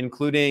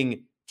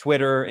 including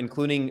Twitter,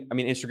 including, I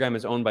mean, Instagram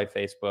is owned by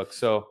Facebook.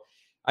 So,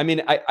 I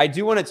mean, I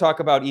do want to talk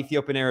about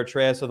Ethiopia and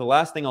Eritrea. So the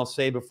last thing I'll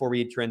say before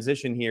we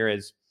transition here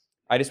is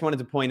I just wanted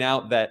to point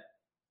out that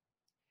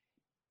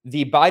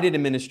the Biden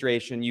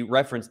administration, you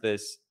referenced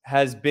this,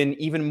 has been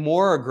even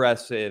more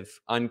aggressive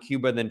on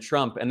Cuba than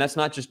Trump. And that's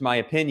not just my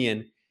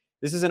opinion.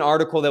 This is an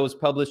article that was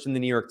published in the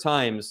New York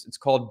Times. It's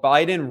called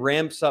Biden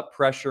Ramps Up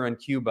Pressure on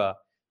Cuba,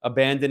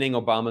 Abandoning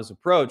Obama's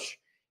Approach.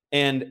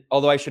 And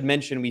although I should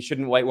mention we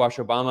shouldn't whitewash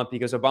Obama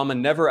because Obama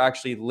never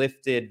actually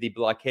lifted the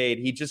blockade.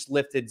 He just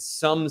lifted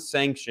some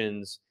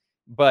sanctions.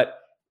 But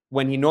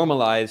when he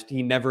normalized,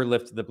 he never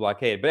lifted the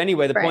blockade. But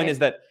anyway, the point is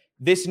that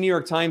this New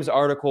York Times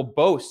article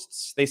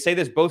boasts, they say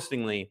this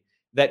boastingly,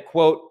 that,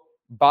 quote,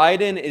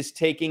 Biden is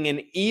taking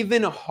an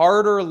even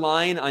harder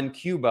line on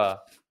Cuba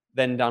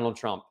than Donald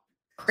Trump.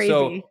 Crazy.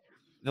 So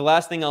the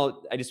last thing I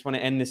just want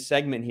to end this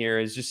segment here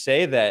is just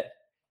say that,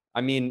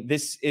 I mean,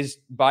 this is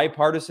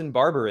bipartisan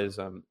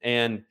barbarism.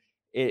 And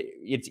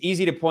it's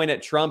easy to point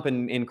at Trump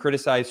and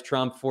criticize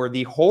Trump for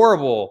the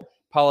horrible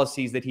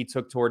policies that he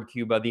took toward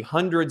Cuba, the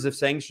hundreds of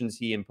sanctions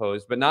he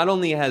imposed. But not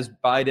only has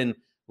Biden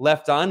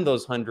left on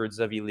those hundreds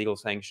of illegal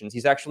sanctions,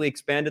 he's actually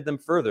expanded them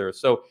further.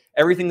 So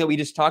everything that we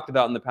just talked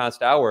about in the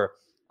past hour,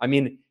 I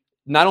mean,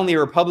 not only are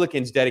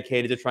Republicans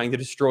dedicated to trying to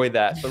destroy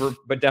that,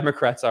 but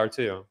Democrats are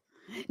too.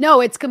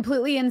 No, it's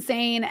completely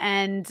insane.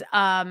 And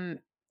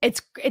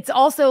it's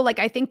also like,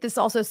 I think this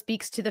also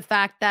speaks to the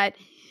fact that,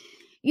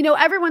 you know,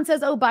 everyone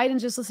says, oh,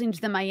 Biden's just listening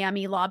to the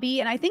Miami lobby.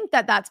 And I think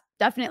that that's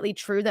definitely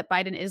true that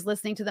Biden is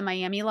listening to the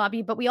Miami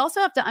lobby. But we also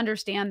have to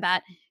understand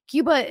that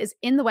Cuba is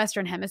in the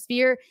Western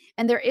Hemisphere,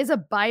 and there is a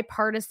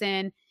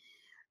bipartisan,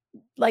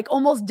 like,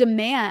 almost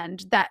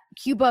demand that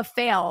Cuba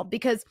fail,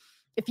 because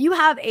if you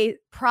have a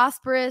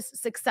prosperous,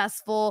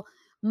 successful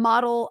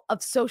model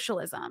of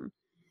socialism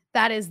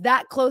that is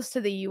that close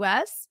to the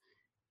US,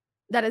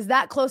 that is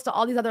that close to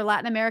all these other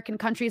Latin American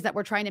countries that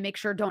we're trying to make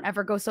sure don't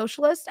ever go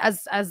socialist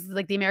as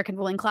like the American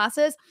ruling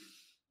classes,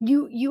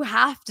 you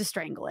have to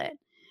strangle it.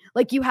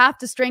 Like, you have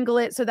to strangle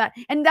it so that,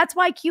 and that's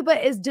why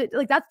Cuba is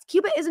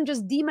Cuba isn't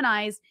just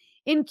demonized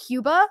in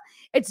Cuba,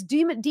 it's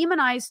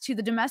demonized to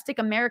the domestic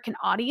American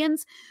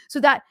audience so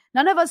that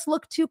none of us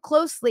look too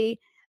closely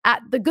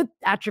at the good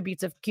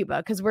attributes of Cuba,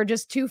 because we're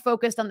just too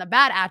focused on the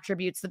bad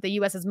attributes that the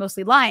US is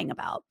mostly lying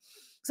about.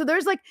 So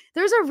there's a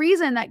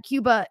reason that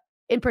Cuba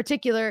in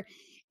particular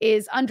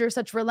is under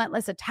such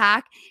relentless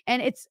attack.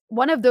 And it's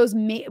one of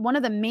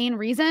the main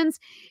reasons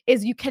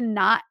is you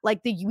cannot,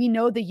 we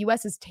know the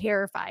US is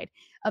terrified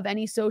of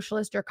any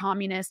socialist or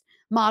communist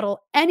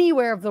model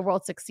anywhere of the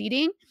world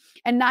succeeding.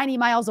 And 90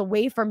 miles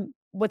away from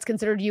what's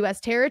considered US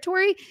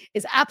territory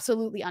is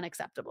absolutely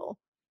unacceptable.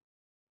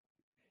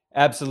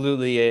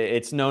 Absolutely.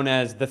 It's known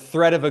as the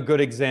threat of a good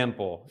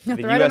example.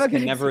 The US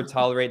can never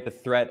tolerate the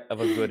threat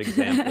of a good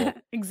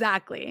example.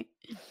 Exactly.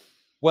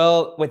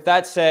 Well, with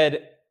that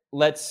said,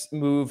 let's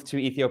move to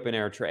Ethiopia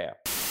and Eritrea.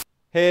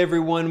 Hey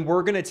everyone,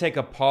 we're going to take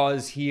a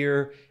pause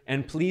here,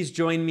 and please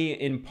join me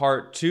in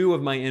part 2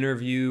 of my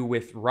interview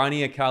with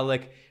Rania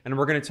Khalek, and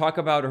we're going to talk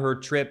about her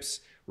trips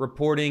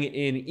reporting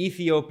in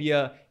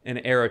Ethiopia and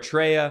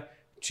Eritrea,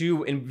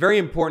 two very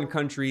important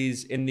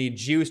countries in the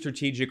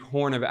geostrategic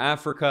Horn of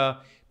Africa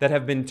that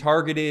have been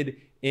targeted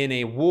in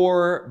a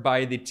war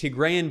by the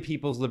Tigrayan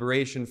People's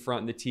Liberation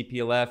Front, the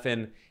TPLF,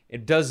 and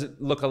it does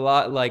look a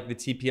lot like the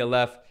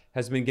TPLF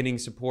has been getting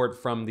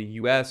support from the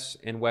US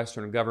and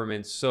Western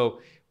governments. So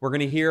we're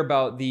going to hear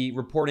about the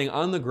reporting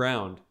on the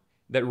ground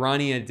that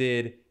Rania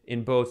did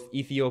in both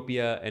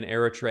Ethiopia and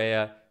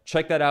Eritrea.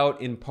 Check that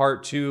out in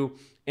part 2.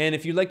 And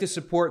if you'd like to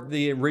support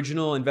the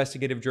original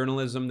investigative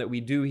journalism that we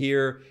do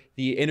here,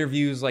 the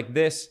interviews like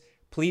this,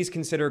 please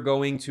consider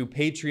going to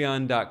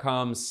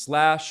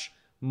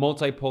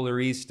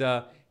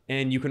patreon.com/multipolarista.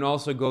 And you can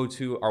also go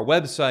to our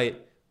website,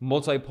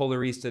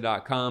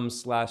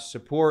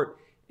 multipolarista.com/support.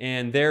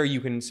 And there you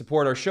can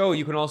support our show.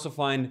 You can also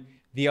find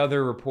the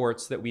other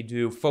reports that we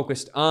do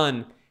focused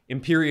on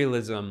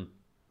imperialism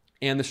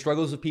and the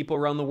struggles of people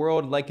around the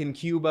world, like in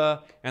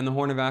Cuba and the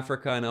Horn of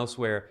Africa and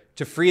elsewhere,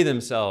 to free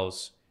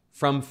themselves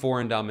from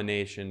foreign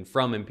domination,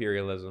 from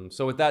imperialism.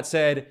 So with that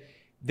said,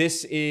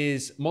 this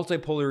is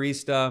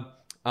Multipolarista.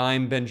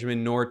 I'm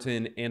Benjamin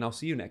Norton, and I'll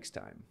see you next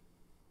time.